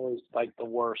that's always like the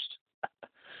worst.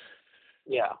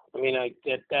 Yeah,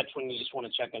 that's when you just want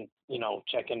to check in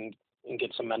and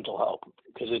get some mental help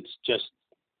because it's just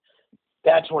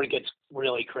that's where it gets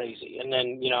really crazy. And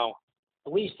then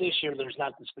at least this year there's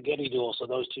not the spaghetti duel, so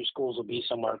those two schools will be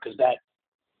somewhere because that,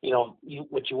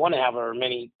 what you want to have are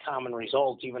many common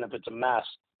results, even if it's a mess,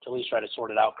 to at least try to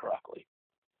sort it out correctly.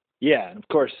 Yeah, and of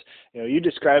course, you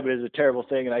describe it as a terrible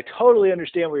thing, and I totally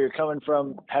understand where you're coming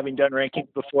from, having done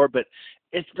rankings before, but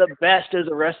it's the best as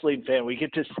a wrestling fan. We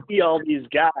get to see all these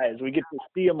guys. We get to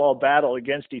see them all battle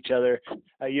against each other.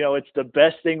 It's the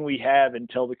best thing we have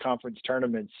until the conference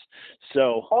tournaments.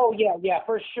 So. Oh, yeah,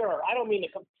 for sure. I don't mean to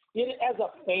as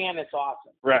a fan, it's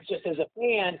awesome. Right. It's just as a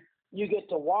fan, you get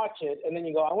to watch it, and then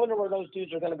you go, I wonder where those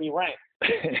dudes are going to be ranked.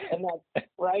 And that's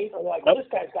right? Or like, well, this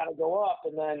guy's got to go up,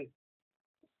 and then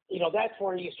that's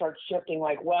where you start shifting.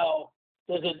 Like, well,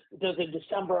 does a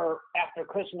December after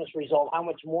Christmas result? How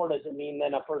much more does it mean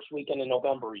than a first weekend in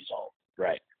November result?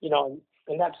 Right. And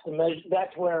that's the measure.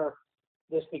 That's where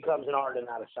this becomes an art and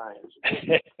not a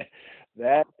science.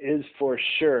 That is for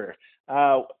sure.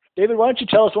 David, why don't you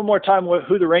tell us one more time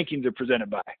who the rankings are presented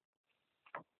by?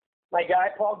 My guy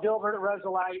Paul Gilbert at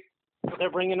Resolite.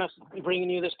 They're bringing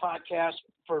you this podcast.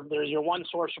 There's your one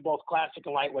source for both classic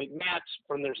and lightweight mats.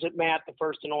 From their Zip Mat, the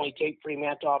first and only tape-free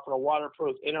mat to offer a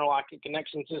waterproof interlocking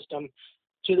connection system,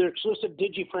 to their exclusive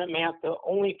DigiPrint mat, the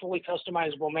only fully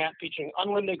customizable mat featuring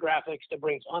unlimited graphics that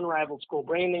brings unrivaled school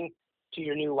branding to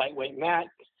your new lightweight mat.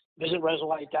 Visit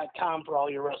Resolite.com for all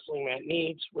your wrestling mat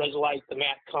needs. Resolite, the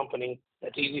mat company.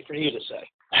 That's easy for you to say.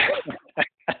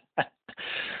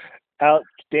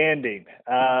 Outstanding.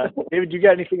 David, you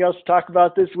got anything else to talk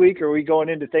about this week, or are we going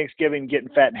into Thanksgiving getting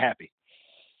fat and happy?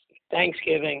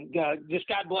 Thanksgiving. Just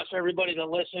God bless everybody that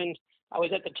listened. I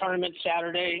was at the tournament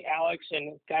Saturday, Alex,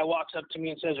 and a guy walks up to me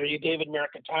and says, "Are you David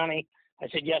Miricatani?" I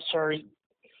said, "Yes, sir." He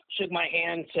shook my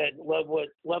hand, said, love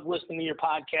listening to your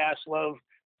podcast, love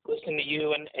listening to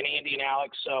you and Andy and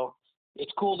Alex. So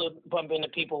it's cool to bump into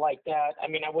people like that. I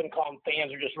mean, I wouldn't call them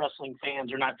fans or just wrestling fans.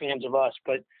 They're not fans of us,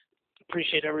 but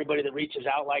appreciate everybody that reaches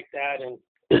out like that. And,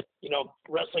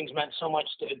 wrestling's meant so much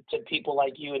to people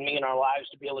like you and me in our lives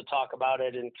to be able to talk about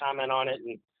it and comment on it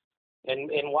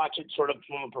and watch it sort of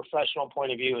from a professional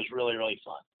point of view is really, really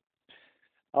fun.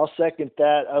 I'll second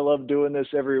that. I love doing this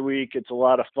every week. It's a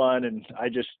lot of fun. And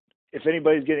if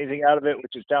anybody's getting anything out of it,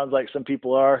 which it sounds like some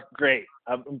people are, great.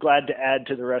 I'm glad to add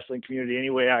to the wrestling community any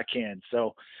way I can.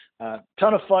 So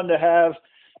ton of fun to have.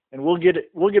 And we'll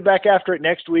get back after it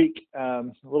next week. A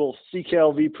little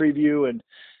CKLV preview and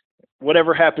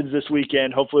whatever happens this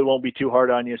weekend. Hopefully, it won't be too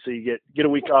hard on you, so you get a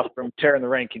week off from tearing the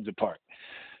rankings apart.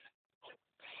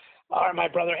 All right, my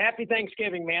brother. Happy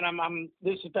Thanksgiving, man.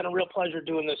 This has been a real pleasure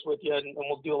doing this with you, and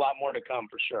we'll do a lot more to come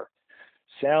for sure.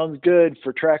 Sounds good.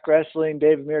 For Track Wrestling,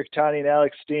 David Miricatani and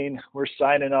Alex Steen, we're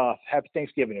signing off. Happy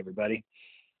Thanksgiving, everybody.